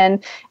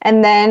happen,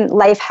 and then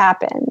life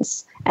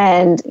happens.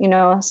 And,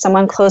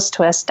 someone close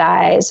to us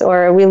dies,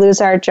 or we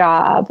lose our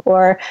job,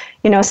 or,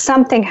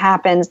 something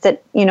happens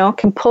that,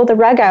 can pull the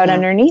rug out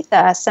underneath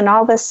us. And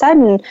all of a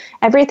sudden,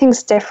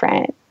 everything's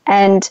different.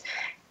 And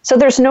so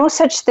there's no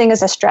such thing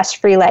as a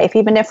stress-free life,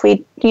 even if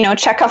we,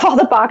 check off all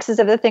the boxes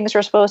of the things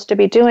we're supposed to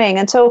be doing.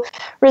 And so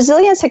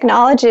resilience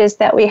acknowledges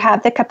that we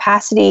have the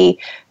capacity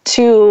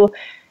to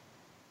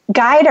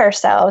guide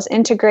ourselves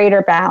into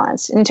greater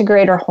balance, into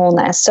greater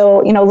wholeness. So,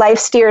 life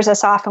steers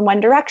us off in one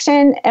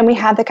direction, and we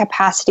have the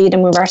capacity to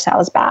move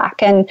ourselves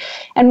back. And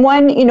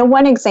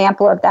one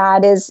example of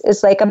that is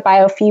like a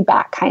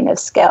biofeedback kind of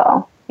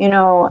skill,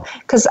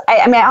 because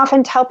I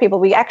often tell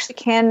people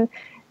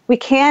we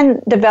can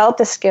develop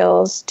the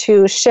skills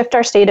to shift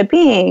our state of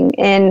being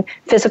in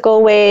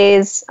physical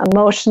ways,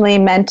 emotionally,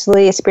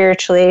 mentally,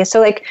 spiritually. So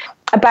like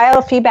a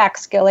biofeedback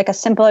skill, like a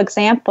simple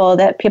example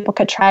that people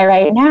could try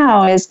right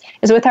now is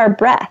with our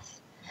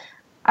breath.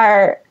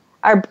 Our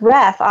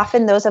breath,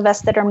 often those of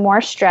us that are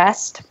more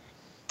stressed,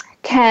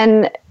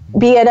 can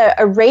be at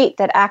a rate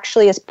that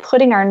actually is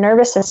putting our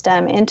nervous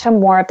system into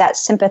more of that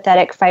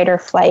sympathetic fight or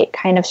flight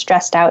kind of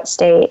stressed out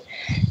state.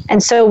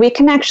 And so we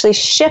can actually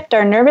shift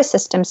our nervous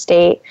system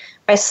state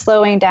by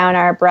slowing down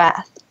our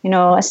breath.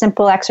 A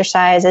simple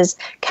exercise is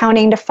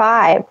counting to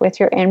 5 with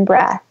your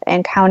in-breath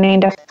and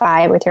counting to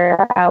 5 with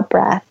your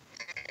out-breath.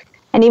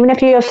 And even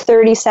if you have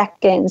 30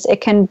 seconds,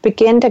 it can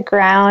begin to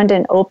ground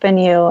and open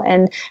you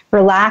and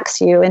relax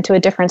you into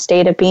a different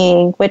state of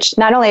being, which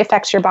not only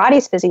affects your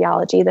body's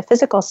physiology, the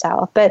physical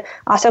self, but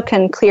also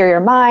can clear your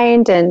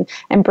mind and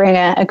bring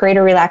a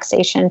greater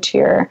relaxation to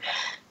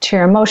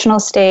your emotional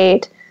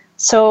state.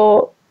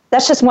 So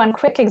that's just one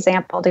quick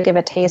example to give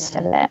a taste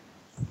of it.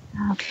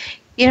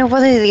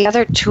 One of the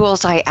other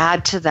tools I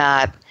add to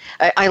that,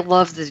 I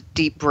love the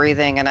deep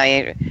breathing, and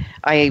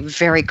I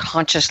very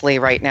consciously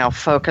right now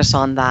focus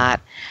on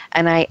that.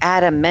 And I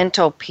add a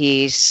mental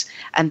piece,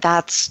 and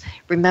that's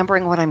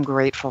remembering what I'm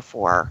grateful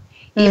for.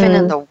 Even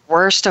in the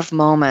worst of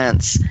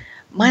moments,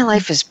 my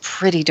life is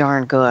pretty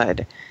darn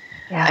good.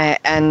 Yeah.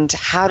 And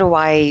how do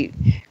I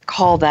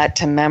call that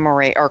to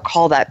memory or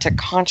call that to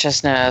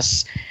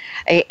consciousness?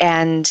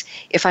 And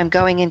if I'm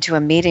going into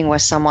a meeting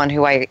with someone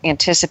who I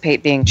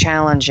anticipate being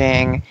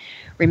challenging,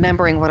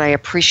 remembering what I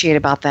appreciate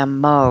about them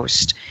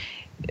most,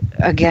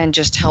 again,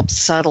 just helps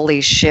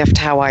subtly shift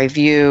how I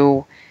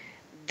view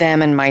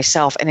them and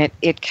myself. And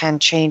it can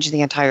change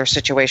the entire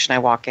situation I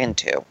walk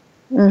into.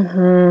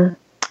 Mm-hmm.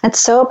 It's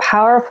so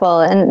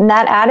powerful. And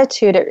that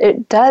attitude,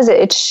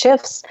 it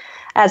shifts,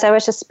 as I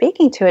was just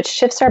speaking to, it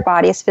shifts our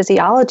body's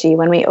physiology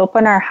when we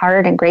open our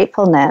heart in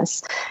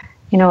gratefulness.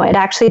 It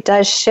actually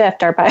does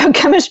shift our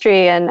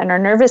biochemistry and our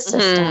nervous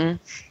system.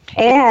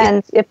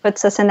 And it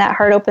puts us in that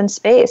heart open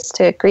space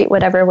to greet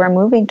whatever we're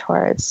moving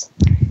towards.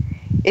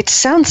 It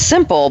sounds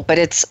simple, but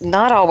it's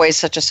not always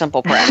such a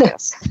simple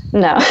practice.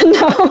 No,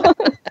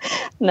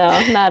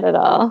 not at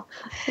all.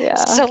 Yeah.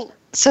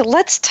 So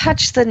let's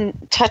touch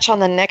on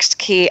the next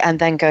key and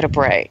then go to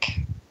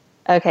break.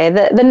 Okay.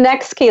 The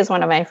next key is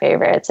one of my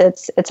favorites.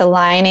 It's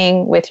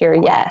aligning with your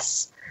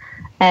yes.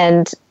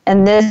 And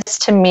this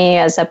to me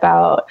is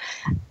about,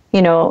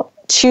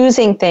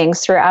 choosing things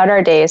throughout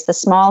our days, the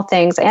small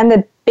things and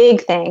the big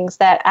things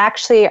that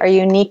actually are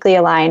uniquely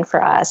aligned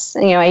for us.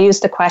 I use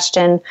the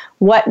question,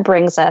 what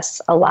brings us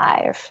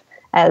alive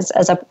as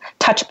a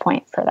touch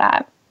point for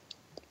that.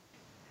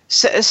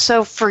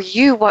 So for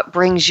you, what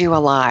brings you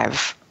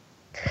alive?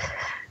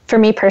 For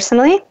me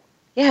personally?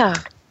 Yeah.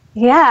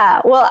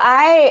 Yeah. Well,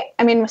 I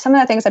mean, some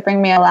of the things that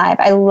bring me alive,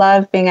 I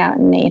love being out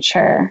in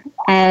nature,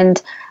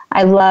 and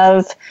I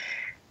love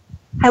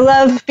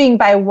being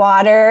by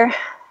water.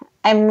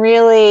 I'm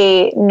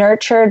really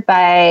nurtured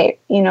by,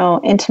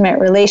 intimate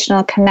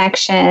relational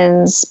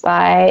connections,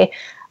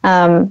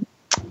 and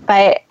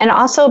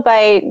also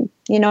by,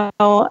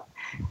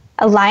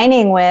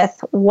 aligning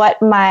with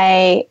what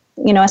my,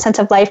 a sense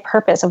of life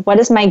purpose of what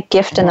is my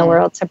gift in the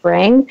world to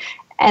bring.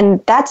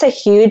 And that's a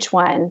huge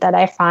one that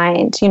I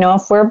find,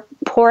 if we're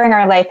pouring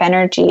our life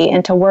energy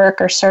into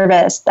work or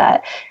service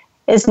that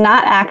is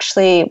not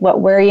actually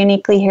what we're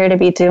uniquely here to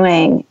be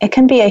doing, it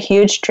can be a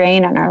huge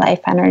drain on our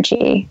life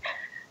energy.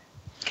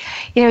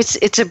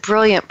 It's a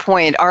brilliant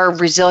point. Our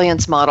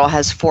resilience model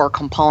has 4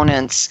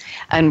 components,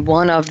 and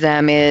one of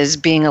them is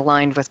being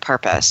aligned with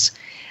purpose.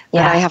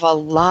 Yeah. That I have a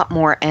lot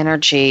more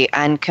energy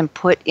and can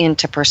put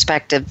into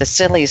perspective the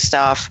silly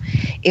stuff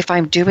if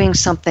I'm doing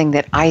something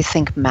that I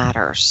think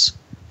matters.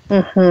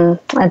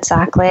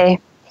 Exactly.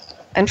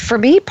 And for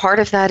me, part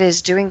of that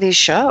is doing these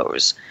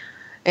shows.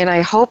 And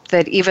I hope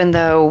that even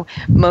though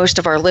most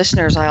of our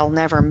listeners I'll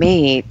never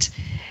meet,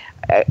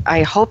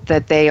 I hope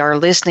that they are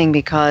listening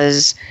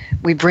because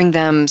we bring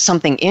them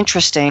something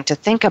interesting to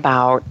think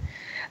about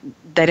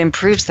that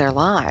improves their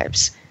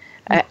lives.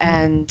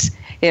 And,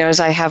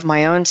 as I have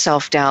my own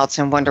self-doubts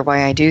and wonder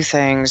why I do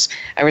things,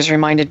 I was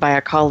reminded by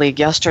a colleague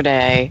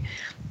yesterday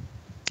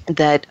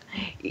that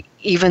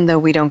even though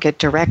we don't get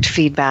direct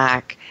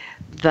feedback,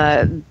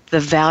 the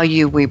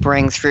value we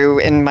bring through,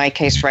 in my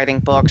case, writing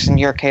books, in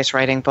your case,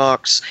 writing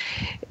books,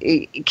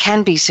 it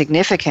can be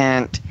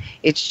significant.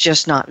 It's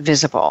just not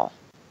visible.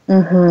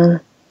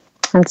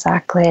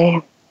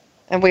 Exactly.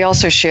 And we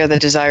also share the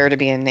desire to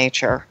be in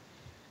nature.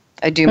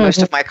 I do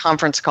most of my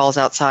conference calls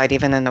outside,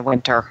 even in the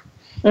winter.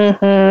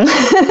 Yeah,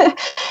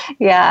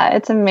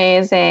 it's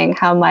amazing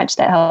how much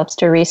that helps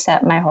to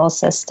reset my whole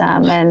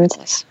system and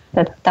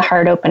the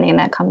heart opening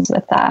that comes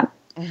with that.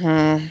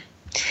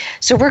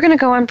 So we're going to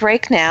go on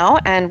break now,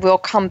 and we'll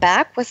come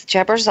back with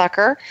Deborah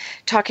Zucker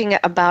talking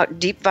about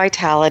deep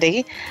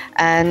vitality,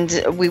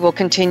 and we will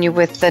continue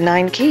with the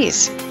 9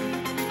 keys.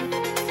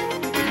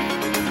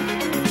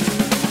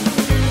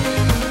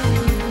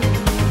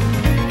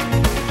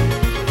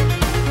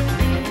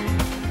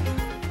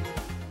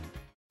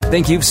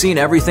 Think you've seen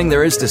everything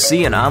there is to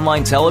see in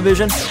online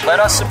television?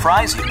 Let us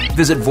surprise you.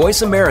 Visit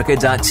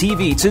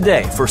voiceamerica.tv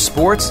today for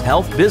sports,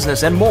 health,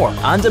 business, and more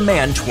on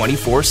demand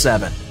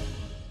 24/7.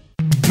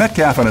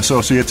 Metcalf &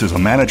 Associates is a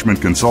management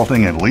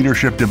consulting and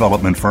leadership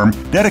development firm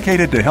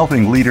dedicated to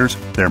helping leaders,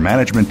 their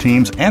management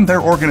teams, and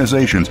their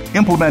organizations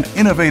implement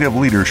innovative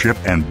leadership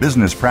and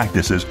business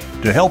practices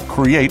to help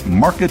create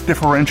market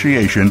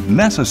differentiation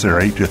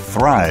necessary to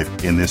thrive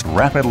in this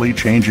rapidly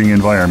changing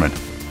environment.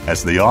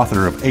 As the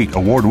author of 8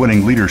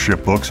 award-winning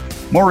leadership books,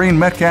 Maureen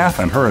Metcalf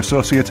and her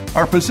associates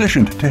are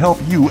positioned to help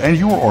you and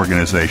your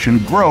organization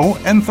grow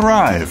and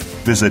thrive.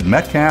 Visit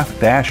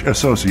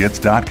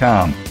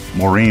metcalf-associates.com.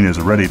 Maureen is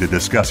ready to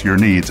discuss your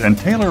needs and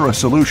tailor a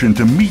solution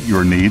to meet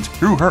your needs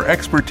through her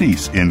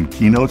expertise in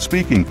keynote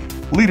speaking,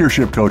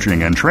 leadership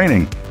coaching and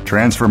training,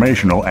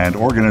 transformational and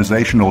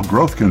organizational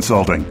growth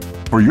consulting.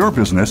 For your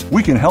business,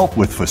 we can help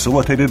with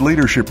facilitated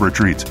leadership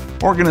retreats,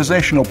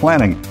 organizational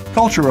planning,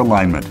 culture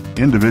alignment,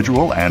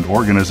 individual and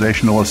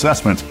organizational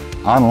assessments,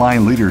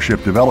 online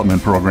leadership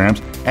development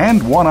programs,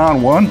 and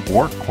one-on-one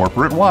or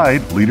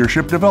corporate-wide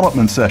leadership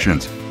development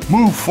sessions.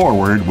 Move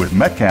forward with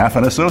Metcalf &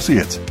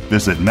 Associates.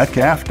 Visit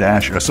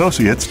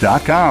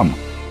metcalf-associates.com.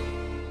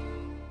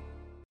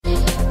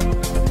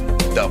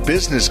 The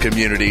business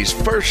community's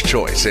first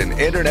choice in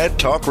Internet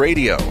Talk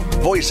Radio.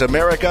 Voice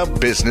America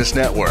Business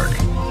Network.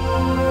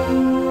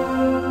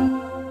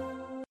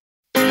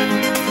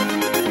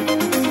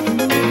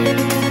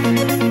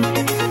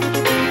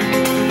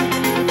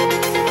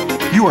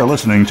 You are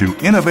listening to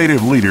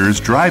Innovative Leaders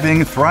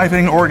Driving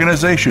Thriving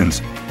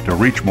Organizations. To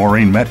reach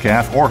Maureen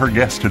Metcalf or her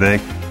guest today,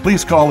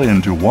 please call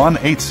in to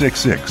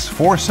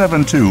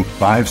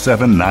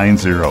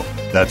 1-866-472-5790.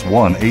 That's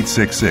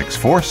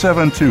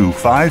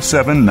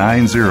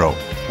 1-866-472-5790.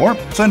 Or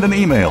send an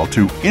email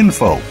to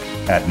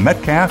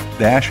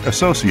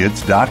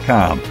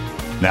info@metcalf-associates.com.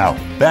 Now,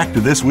 back to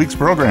this week's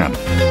program.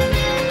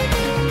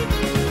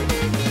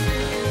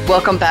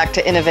 Welcome back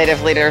to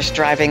Innovative Leaders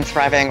Driving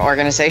Thriving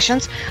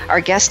Organizations.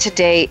 Our guest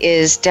today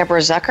is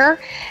Deborah Zucker,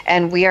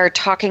 and we are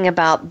talking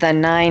about the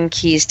 9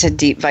 keys to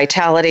deep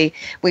vitality.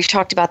 We've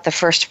talked about the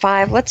first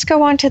 5. Let's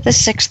go on to the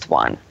 6th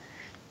one.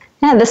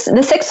 Yeah, the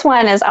 6th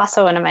one is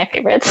also one of my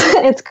favorites.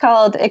 It's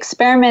called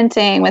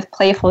experimenting with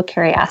playful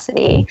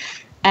curiosity.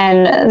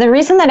 And the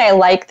reason that I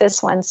like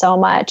this one so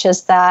much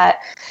is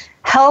that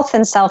health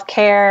and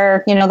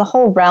self-care, the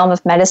whole realm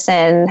of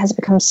medicine has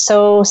become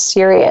so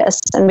serious,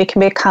 and we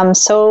can become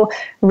so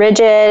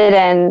rigid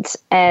and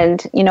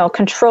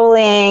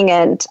controlling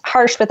and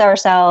harsh with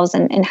ourselves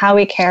and how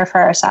we care for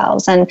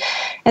ourselves. And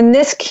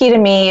this key to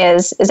me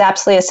is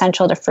absolutely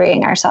essential to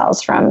freeing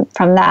ourselves from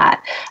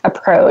that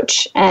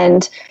approach.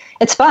 And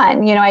it's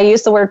fun. I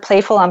use the word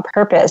playful on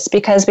purpose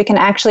because we can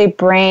actually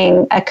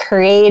bring a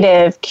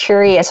creative,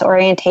 curious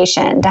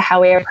orientation to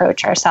how we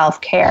approach our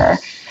self-care.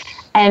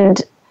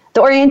 And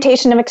the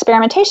orientation of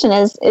experimentation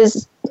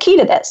is key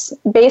to this.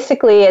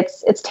 Basically,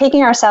 it's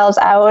taking ourselves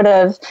out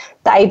of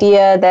the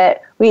idea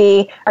that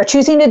we are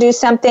choosing to do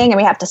something and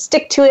we have to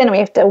stick to it and we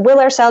have to will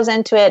ourselves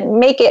into it and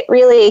make it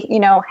really,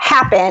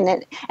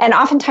 happen. And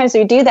oftentimes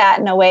we do that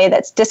in a way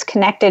that's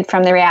disconnected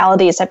from the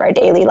realities of our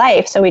daily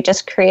life. So we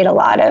just create a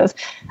lot of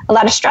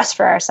stress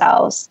for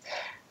ourselves.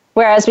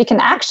 Whereas we can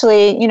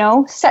actually,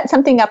 set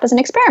something up as an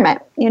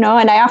experiment, and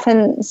I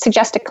often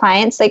suggest to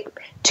clients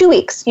 2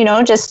 weeks,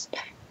 just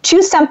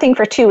choose something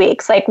for 2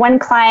 weeks. Like one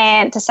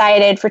client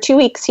decided for 2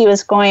 weeks he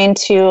was going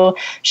to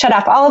shut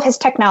off all of his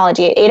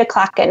technology at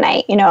 8:00 at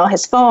night,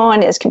 his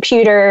phone, his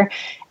computer,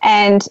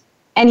 and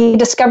he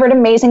discovered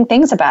amazing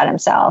things about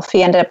himself.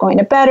 He ended up going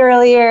to bed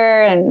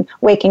earlier and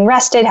waking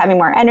rested, having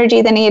more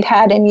energy than he'd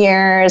had in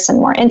years and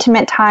more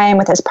intimate time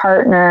with his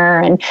partner.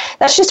 And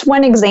that's just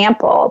one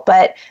example,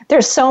 but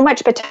there's so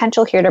much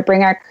potential here to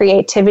bring our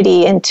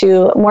creativity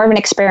into more of an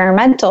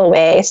experimental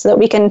way so that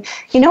we can,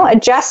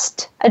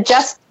 adjust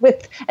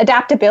with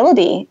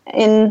adaptability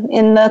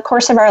in the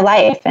course of our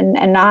life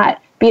and not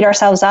beat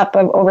ourselves up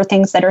over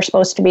things that are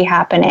supposed to be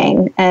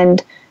happening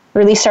and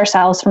release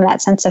ourselves from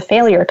that sense of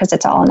failure because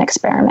it's all an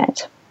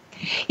experiment.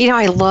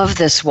 I love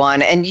this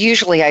one. And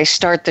usually I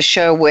start the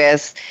show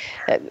with,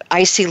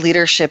 I see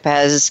leadership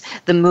as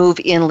the move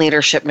in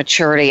leadership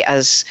maturity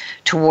as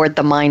toward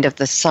the mind of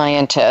the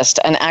scientist.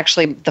 And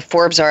actually the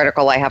Forbes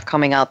article I have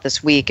coming out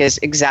this week is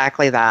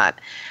exactly that.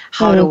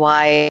 How do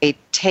I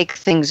take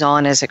things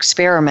on as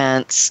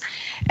experiments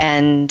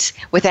and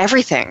with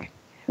everything?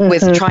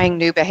 With trying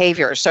new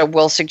behaviors. So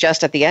we'll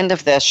suggest at the end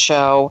of this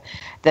show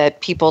that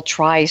people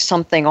try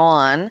something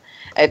on,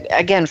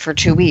 again, for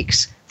 2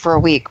 weeks, for a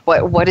week.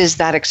 What does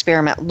that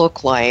experiment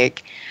look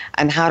like?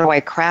 And how do I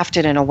craft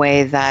it in a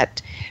way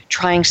that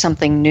trying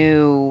something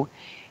new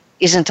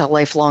isn't a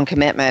lifelong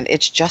commitment?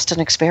 It's just an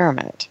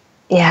experiment.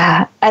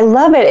 Yeah, I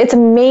love it. It's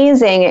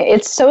amazing.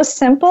 It's so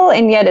simple,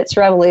 and yet it's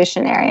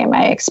revolutionary in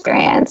my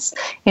experience.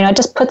 It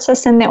just puts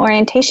us in the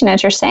orientation,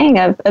 as you're saying,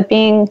 of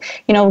being,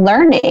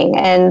 learning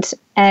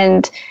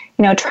and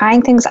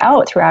trying things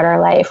out throughout our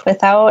life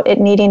without it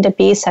needing to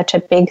be such a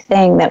big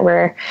thing that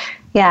we're,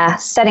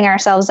 setting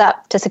ourselves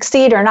up to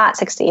succeed or not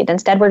succeed.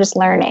 Instead, we're just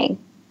learning.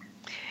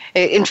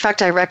 In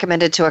fact, I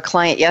recommended to a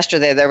client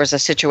yesterday, there was a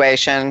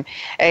situation,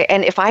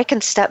 and if I can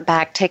step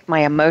back, take my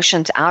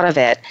emotions out of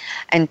it,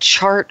 and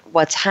chart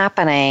what's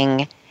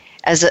happening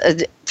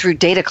through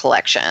data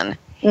collection,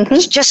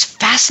 it's just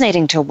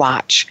fascinating to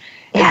watch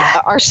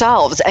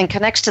ourselves and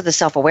connects to the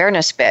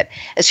self-awareness bit.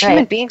 As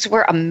human beings,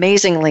 we're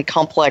amazingly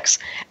complex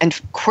and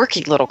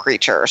quirky little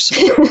creatures.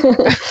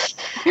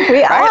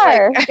 We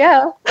are,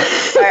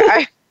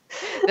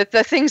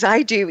 The things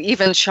I do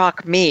even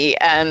shock me,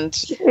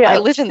 and I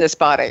live in this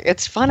body.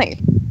 It's funny.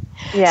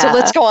 Yeah. So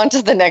let's go on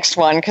to the next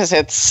one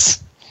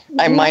because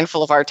I'm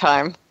mindful of our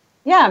time.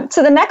 Yeah.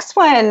 So the next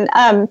one,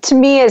 to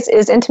me,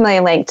 is intimately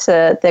linked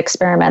to the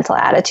experimental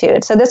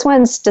attitude. So this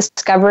one's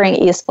discovering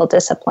easeful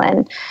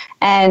discipline.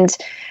 And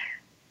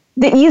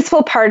the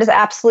easeful part is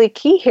absolutely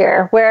key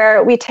here,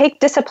 where we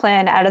take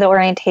discipline out of the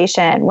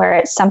orientation, where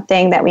it's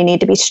something that we need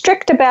to be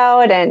strict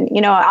about. And,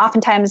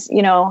 oftentimes,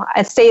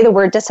 I say the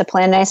word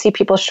discipline, and I see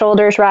people's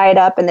shoulders ride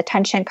up and the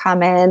tension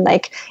come in,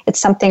 like it's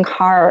something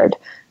hard.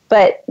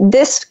 But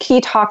this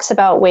key talks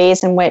about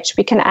ways in which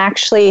we can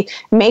actually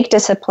make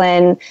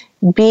discipline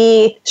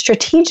be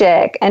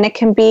strategic, and it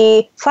can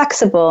be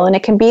flexible, and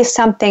it can be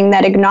something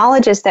that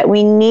acknowledges that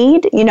we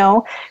need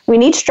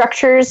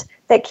structures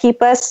that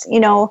keep us,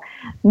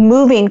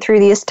 moving through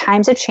these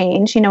times of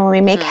change. When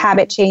we make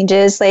habit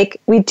changes,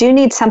 we do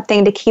need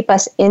something to keep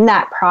us in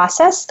that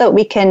process so that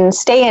we can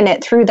stay in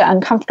it through the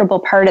uncomfortable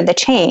part of the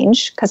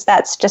change, because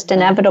that's just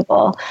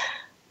inevitable.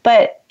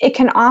 But it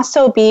can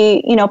also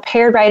be,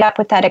 paired right up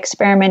with that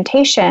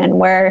experimentation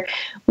where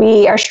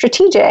we are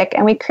strategic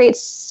and we create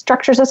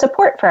structures of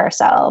support for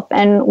ourselves,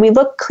 and we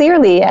look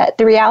clearly at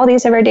the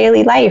realities of our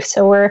daily life.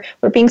 So we're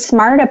being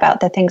smart about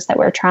the things that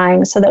we're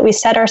trying, so that we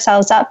set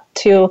ourselves up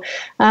to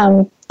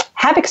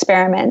have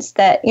experiments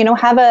that,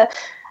 have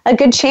a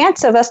good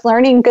chance of us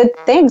learning good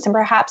things and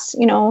perhaps,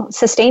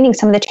 sustaining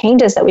some of the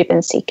changes that we've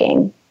been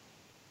seeking.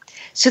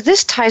 So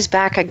this ties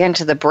back again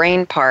to the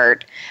brain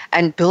part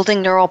and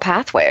building neural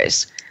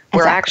pathways.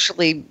 We're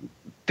actually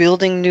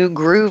building new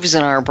grooves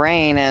in our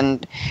brain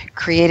and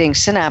creating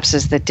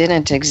synapses that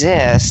didn't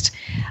exist.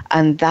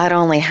 And that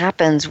only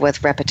happens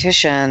with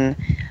repetition,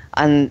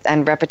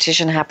 and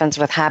repetition happens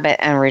with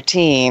habit and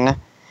routine.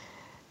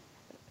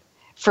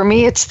 For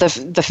me, it's the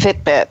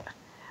Fitbit.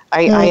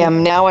 I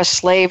am now a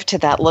slave to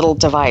that little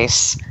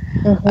device,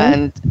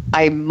 and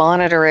I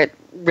monitor it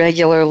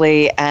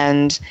regularly,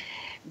 and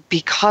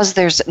because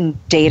there's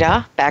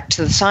data, back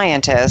to the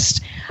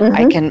scientist,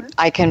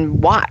 I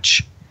can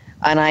watch,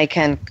 and I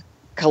can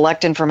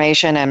collect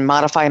information and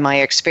modify my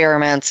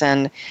experiments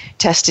and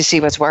test to see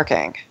what's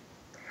working.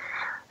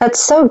 That's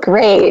so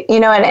great.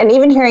 And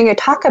even hearing you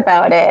talk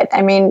about it,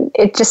 I mean,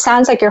 it just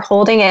sounds like you're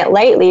holding it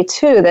lightly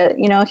too, that,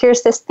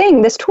 here's this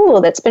thing, this tool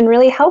that's been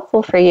really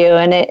helpful for you.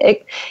 And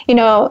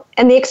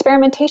and the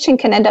experimentation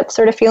can end up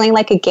sort of feeling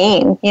like a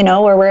game,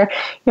 where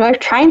we're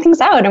trying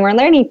things out and we're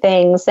learning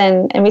things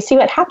and we see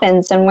what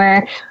happens, and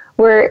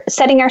we're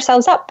setting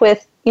ourselves up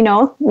with,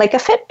 like a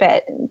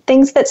Fitbit,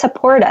 things that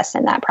support us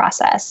in that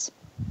process.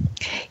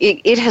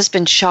 It has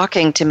been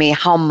shocking to me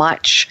how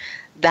much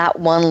that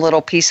one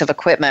little piece of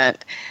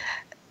equipment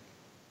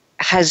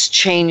has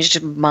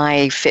changed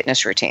my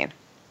fitness routine.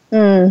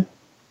 I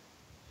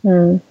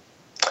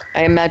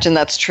imagine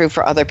that's true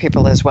for other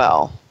people as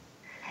well.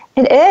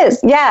 It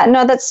is. Yeah,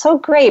 no, that's so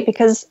great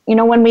because,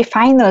 when we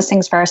find those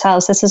things for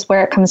ourselves, this is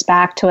where it comes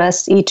back to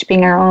us each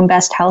being our own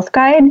best health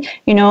guide.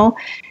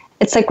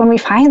 It's like when we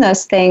find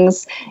those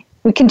things,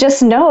 we can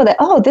just know that,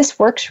 oh, this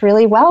works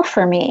really well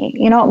for me.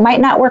 It might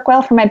not work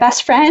well for my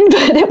best friend,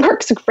 but it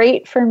works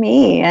great for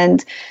me.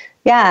 And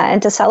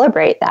and to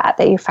celebrate that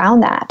you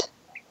found that.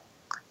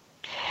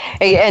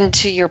 And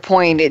to your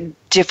point,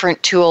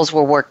 different tools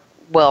will work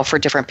well for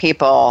different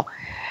people.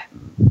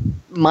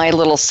 My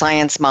little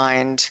science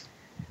mind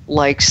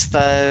likes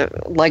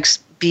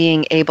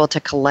being able to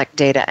collect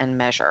data and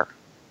measure.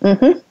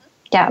 Mm-hmm.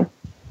 Yeah.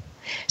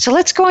 So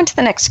let's go on to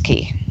the next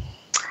key.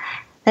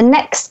 The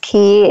next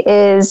key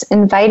is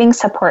inviting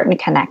support and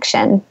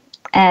connection.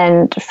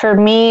 And for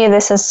me,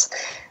 this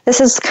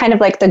is kind of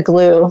like the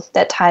glue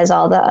that ties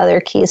all the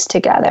other keys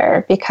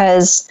together,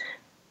 because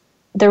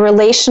the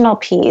relational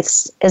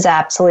piece is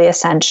absolutely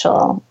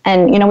essential.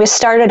 And, we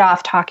started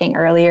off talking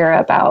earlier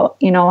about,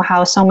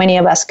 how so many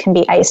of us can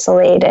be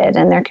isolated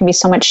and there can be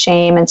so much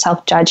shame and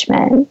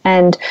self-judgment.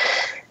 And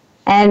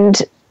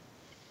to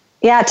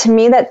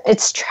me that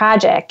it's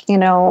tragic,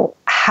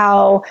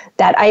 how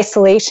that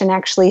isolation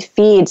actually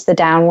feeds the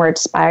downward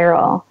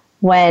spiral.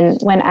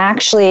 When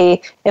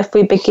actually, if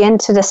we begin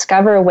to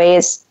discover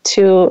ways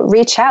to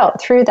reach out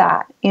through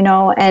that,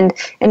 and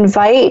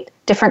invite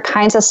different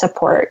kinds of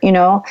support,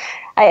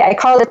 I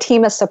call it a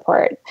team of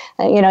support,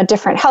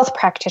 different health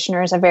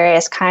practitioners of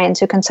various kinds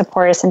who can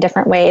support us in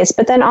different ways,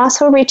 but then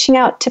also reaching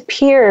out to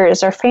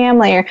peers or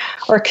family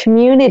or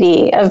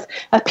community of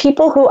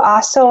people who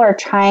also are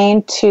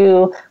trying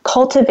to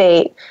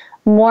cultivate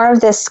more of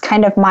this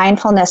kind of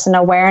mindfulness and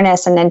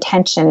awareness and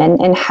intention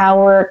and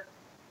how we're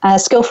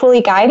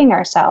skillfully guiding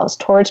ourselves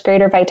towards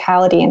greater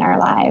vitality in our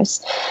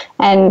lives.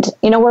 And,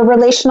 we're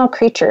relational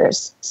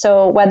creatures.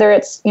 So whether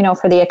it's,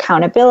 for the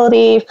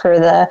accountability, for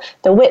the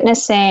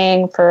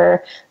witnessing,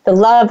 for the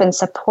love and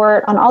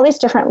support on all these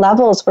different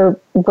levels, we're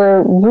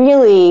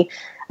really,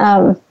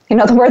 the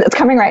word that's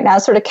coming right now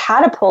is sort of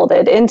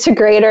catapulted into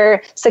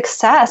greater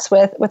success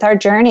with our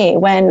journey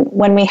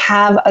when we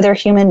have other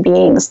human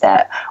beings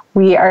that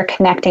we are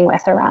connecting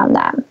with around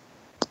them.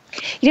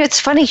 It's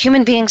funny,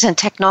 human beings and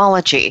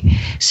technology.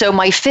 So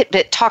my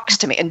Fitbit talks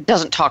to me, and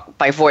doesn't talk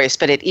by voice,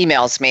 but it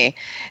emails me.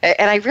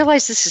 And I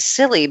realize this is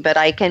silly, but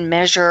I can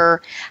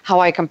measure how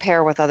I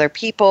compare with other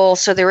people.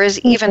 So there is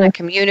even a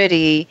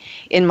community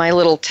in my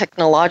little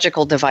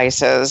technological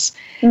devices.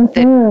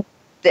 And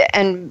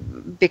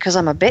because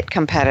I'm a bit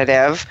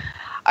competitive,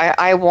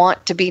 I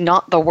want to be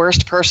not the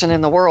worst person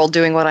in the world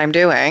doing what I'm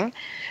doing.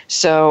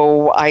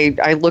 So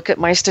I look at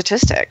my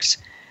statistics.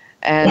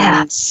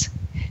 And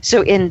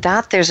so in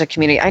that, there's a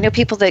community. I know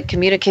people that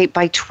communicate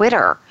by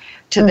Twitter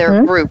to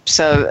their groups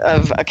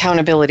of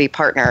accountability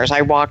partners.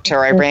 I walked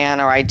or I ran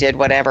or I did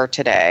whatever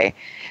today.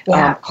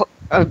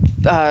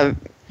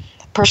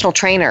 Personal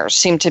trainers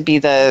seem to be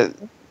the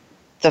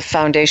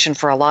foundation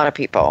for a lot of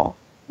people.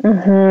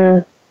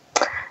 Mm-hmm.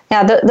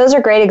 Yeah, those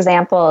are great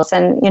examples.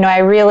 And, I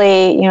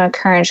really,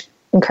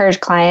 encourage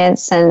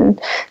clients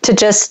and to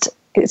just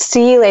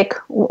see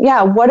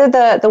what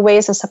are the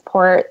ways of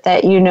support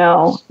that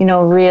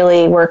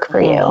really work for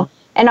you.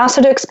 And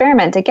also to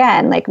experiment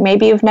again,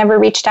 maybe you've never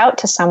reached out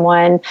to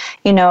someone,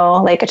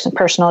 like a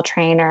personal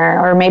trainer,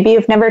 or maybe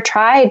you've never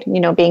tried,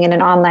 being in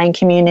an online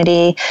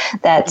community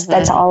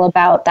that's all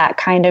about that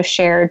kind of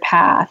shared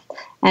path.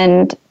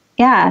 And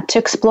to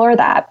explore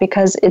that,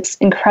 because it's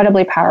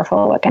incredibly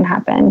powerful what can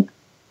happen.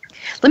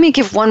 Let me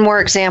give one more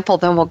example,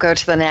 then we'll go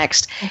to the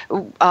next.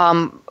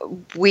 I'm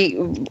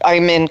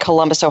in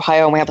Columbus,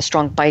 Ohio, and we have a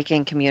strong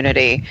biking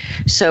community.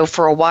 So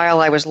for a while,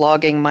 I was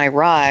logging my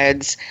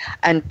rides,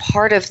 and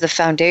part of the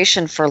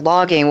foundation for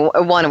logging,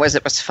 one was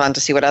it was fun to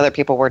see what other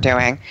people were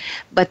doing,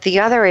 but the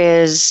other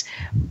is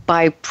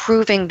by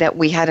proving that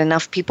we had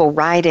enough people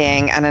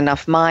riding and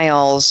enough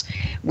miles,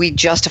 we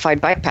justified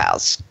bike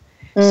paths.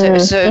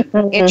 So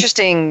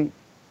interesting.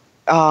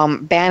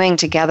 Banding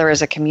together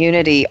as a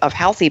community of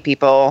healthy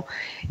people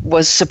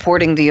was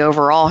supporting the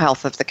overall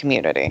health of the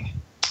community.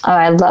 Oh,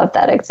 I love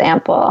that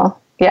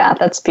example. Yeah,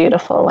 that's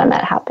beautiful when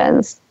that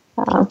happens.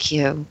 Thank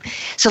you.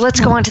 So let's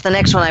go on to the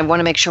next one. I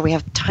want to make sure we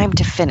have time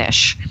to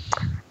finish.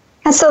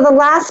 And so the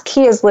last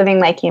key is living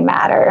like you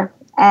matter.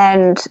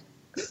 And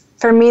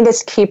for me,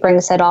 this key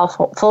brings it all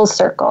full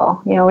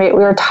circle. You know, we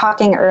were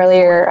talking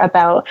earlier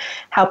about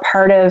how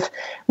part of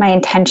my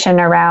intention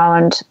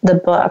around the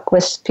book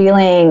was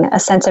feeling a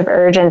sense of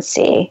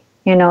urgency,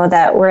 you know,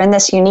 that we're in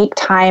this unique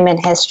time in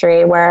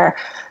history where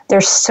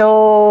there's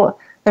so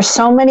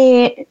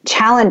many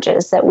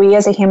challenges that we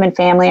as a human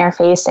family are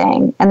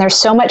facing. And there's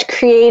so much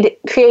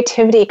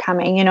creativity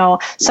coming, you know,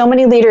 so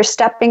many leaders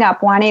stepping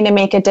up, wanting to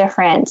make a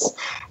difference.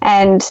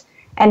 And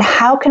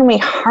how can we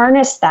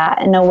harness that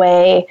in a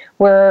way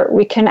where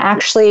we can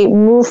actually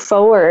move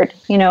forward,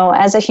 you know,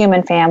 as a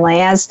human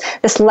family, as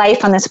this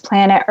life on this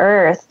planet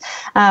Earth,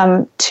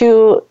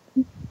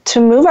 to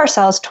move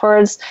ourselves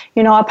towards,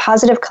 you know, a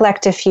positive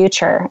collective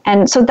future.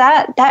 And so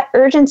that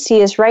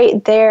urgency is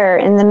right there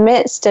in the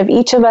midst of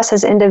each of us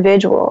as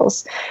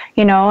individuals,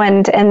 you know,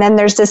 and then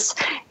there's this,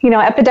 you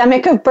know,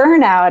 epidemic of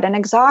burnout and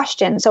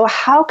exhaustion. So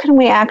how can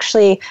we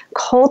actually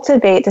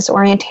cultivate this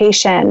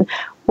orientation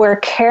where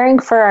caring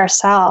for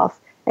ourselves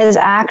is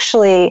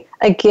actually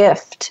a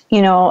gift,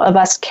 you know, of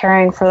us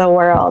caring for the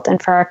world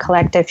and for our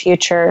collective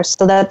future,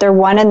 so that they're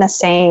one and the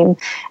same,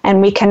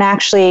 and we can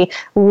actually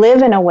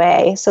live in a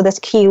way, so this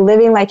key,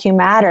 living like you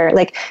matter,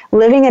 like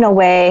living in a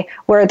way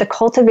where the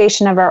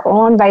cultivation of our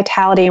own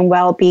vitality and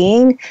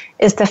well-being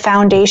is the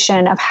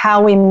foundation of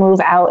how we move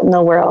out in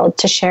the world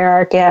to share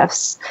our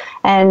gifts.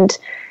 And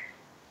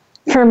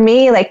for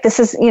me, like, this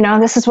is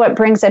what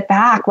brings it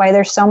back, why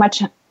there's so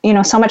much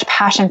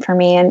passion for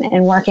me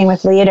in working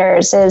with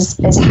leaders is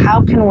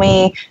how can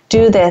we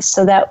do this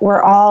so that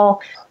we're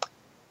all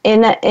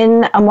in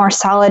a more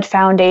solid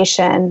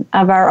foundation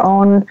of our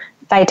own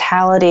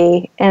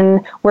vitality,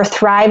 and we're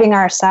thriving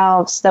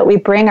ourselves, that we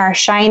bring our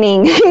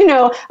shining, you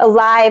know,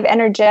 alive,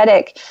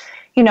 energetic,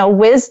 you know,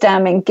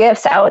 wisdom and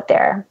gifts out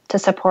there to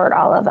support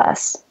all of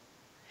us.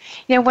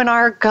 You know, when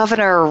our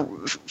governor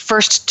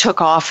first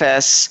took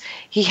office,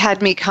 he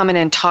had me come in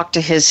and talk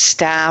to his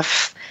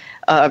staff,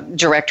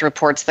 direct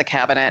reports, the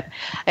cabinet,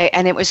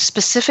 and it was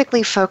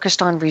specifically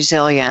focused on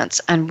resilience.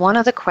 And one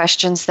of the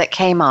questions that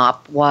came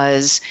up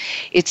was,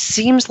 it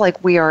seems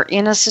like we are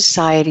in a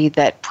society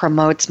that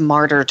promotes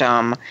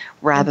martyrdom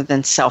rather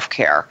than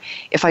self-care.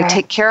 If I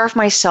take care of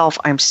myself,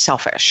 I'm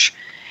selfish.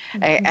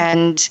 Mm-hmm.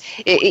 And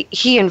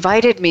he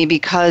invited me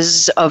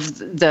because of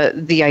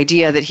the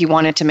idea that he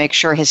wanted to make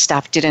sure his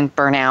staff didn't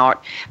burn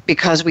out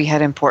because we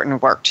had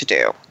important work to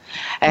do.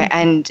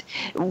 And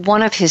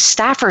one of his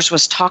staffers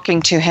was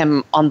talking to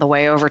him on the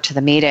way over to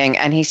the meeting,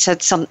 and he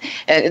said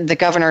the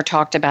governor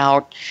talked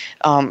about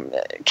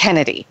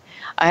Kennedy.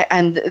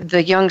 And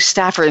the young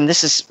staffer, and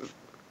this is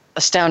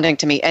astounding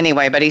to me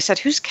anyway, but he said,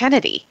 "Who's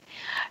Kennedy?"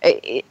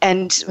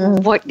 And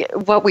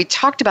what we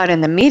talked about in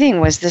the meeting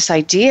was this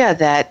idea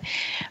that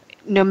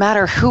no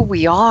matter who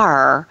we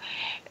are,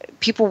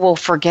 people will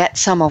forget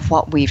some of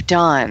what we've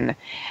done.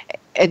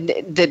 And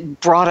that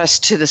brought us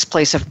to this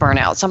place of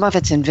burnout. Some of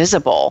it's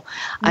invisible.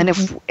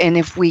 Mm-hmm. And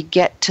if we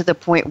get to the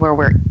point where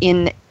we're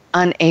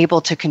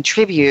unable to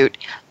contribute,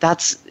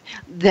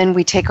 then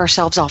we take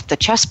ourselves off the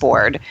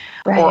chessboard,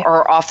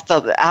 or off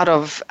out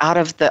of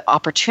the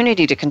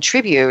opportunity to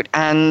contribute,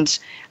 and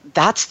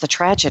that's the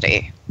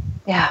tragedy.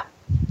 Yeah.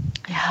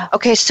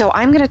 Okay, so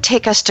I'm going to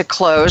take us to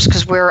close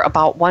because we're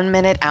about 1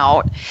 minute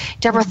out.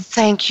 Deborah,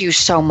 thank you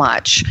so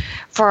much.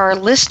 For our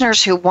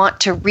listeners who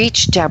want to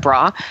reach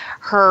Deborah,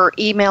 her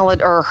email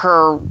or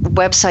her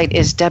website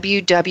is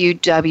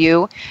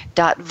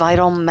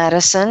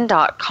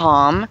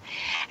www.vitalmedicine.com.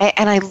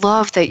 And I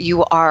love that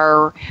you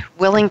are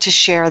willing to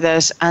share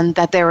this, and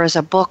that there is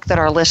a book that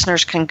our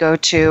listeners can go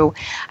to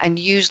and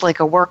use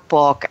like a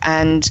workbook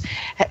and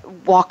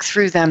walk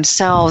through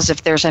themselves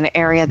if there's an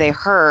area they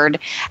heard,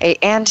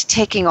 and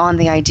taking on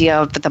the idea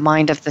of the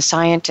mind of the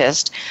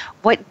scientist.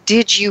 What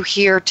did you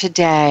hear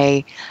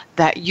today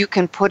that you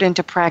can put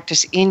into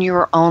practice in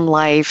your own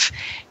life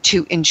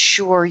to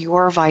ensure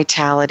your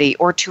vitality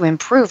or to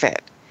improve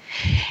it?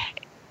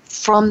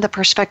 From the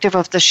perspective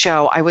of the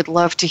show, I would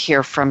love to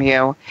hear from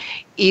you,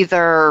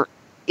 either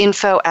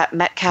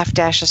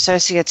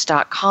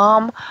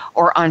info@metcalf-associates.com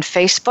or on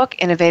Facebook,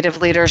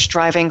 Innovative Leaders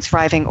Driving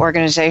Thriving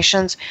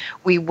Organizations.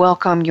 We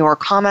welcome your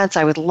comments.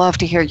 I would love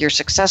to hear your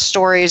success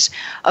stories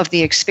of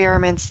the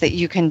experiments that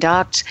you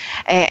conduct,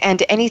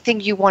 and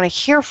anything you want to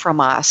hear from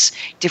us,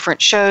 different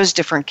shows,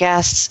 different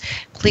guests,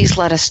 please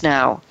let us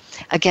know.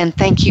 Again,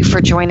 thank you for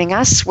joining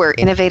us. We're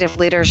Innovative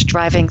Leaders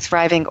Driving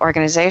Thriving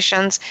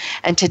Organizations,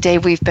 and today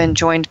we've been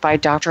joined by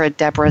Dr.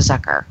 Deborah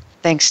Zucker.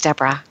 Thanks,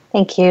 Deborah.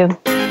 Thank you.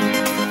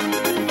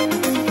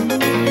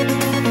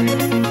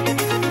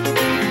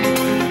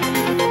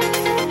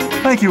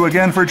 Thank you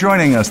again for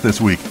joining us this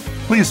week.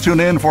 Please tune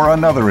in for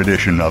another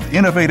edition of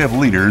Innovative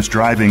Leaders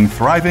Driving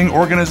Thriving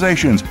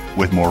Organizations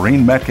with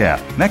Maureen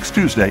Metcalf next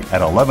Tuesday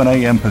at 11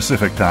 a.m.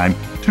 Pacific Time,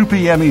 2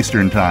 p.m.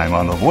 Eastern Time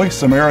on the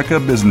Voice America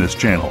Business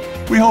Channel.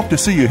 We hope to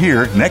see you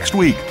here next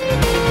week.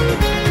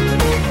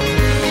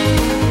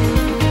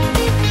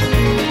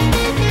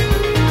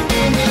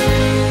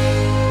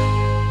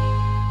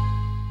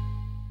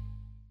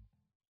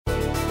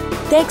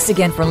 Thanks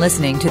again for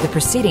listening to the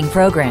preceding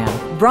program,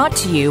 brought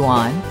to you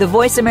on the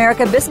Voice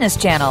America Business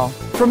Channel.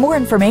 For more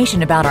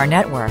information about our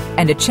network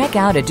and to check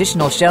out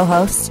additional show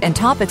hosts and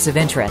topics of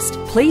interest,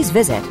 please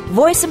visit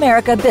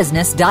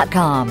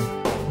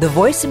voiceamericabusiness.com. The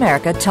Voice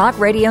America Talk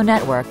Radio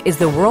Network is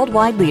the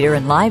worldwide leader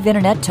in live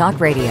Internet talk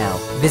radio.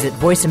 Visit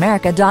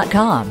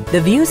voiceamerica.com.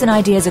 The views and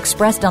ideas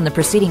expressed on the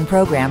preceding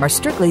program are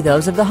strictly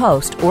those of the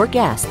host or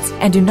guests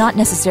and do not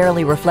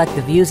necessarily reflect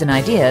the views and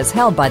ideas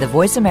held by the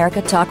Voice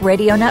America Talk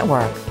Radio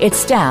Network, its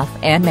staff,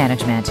 and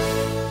management.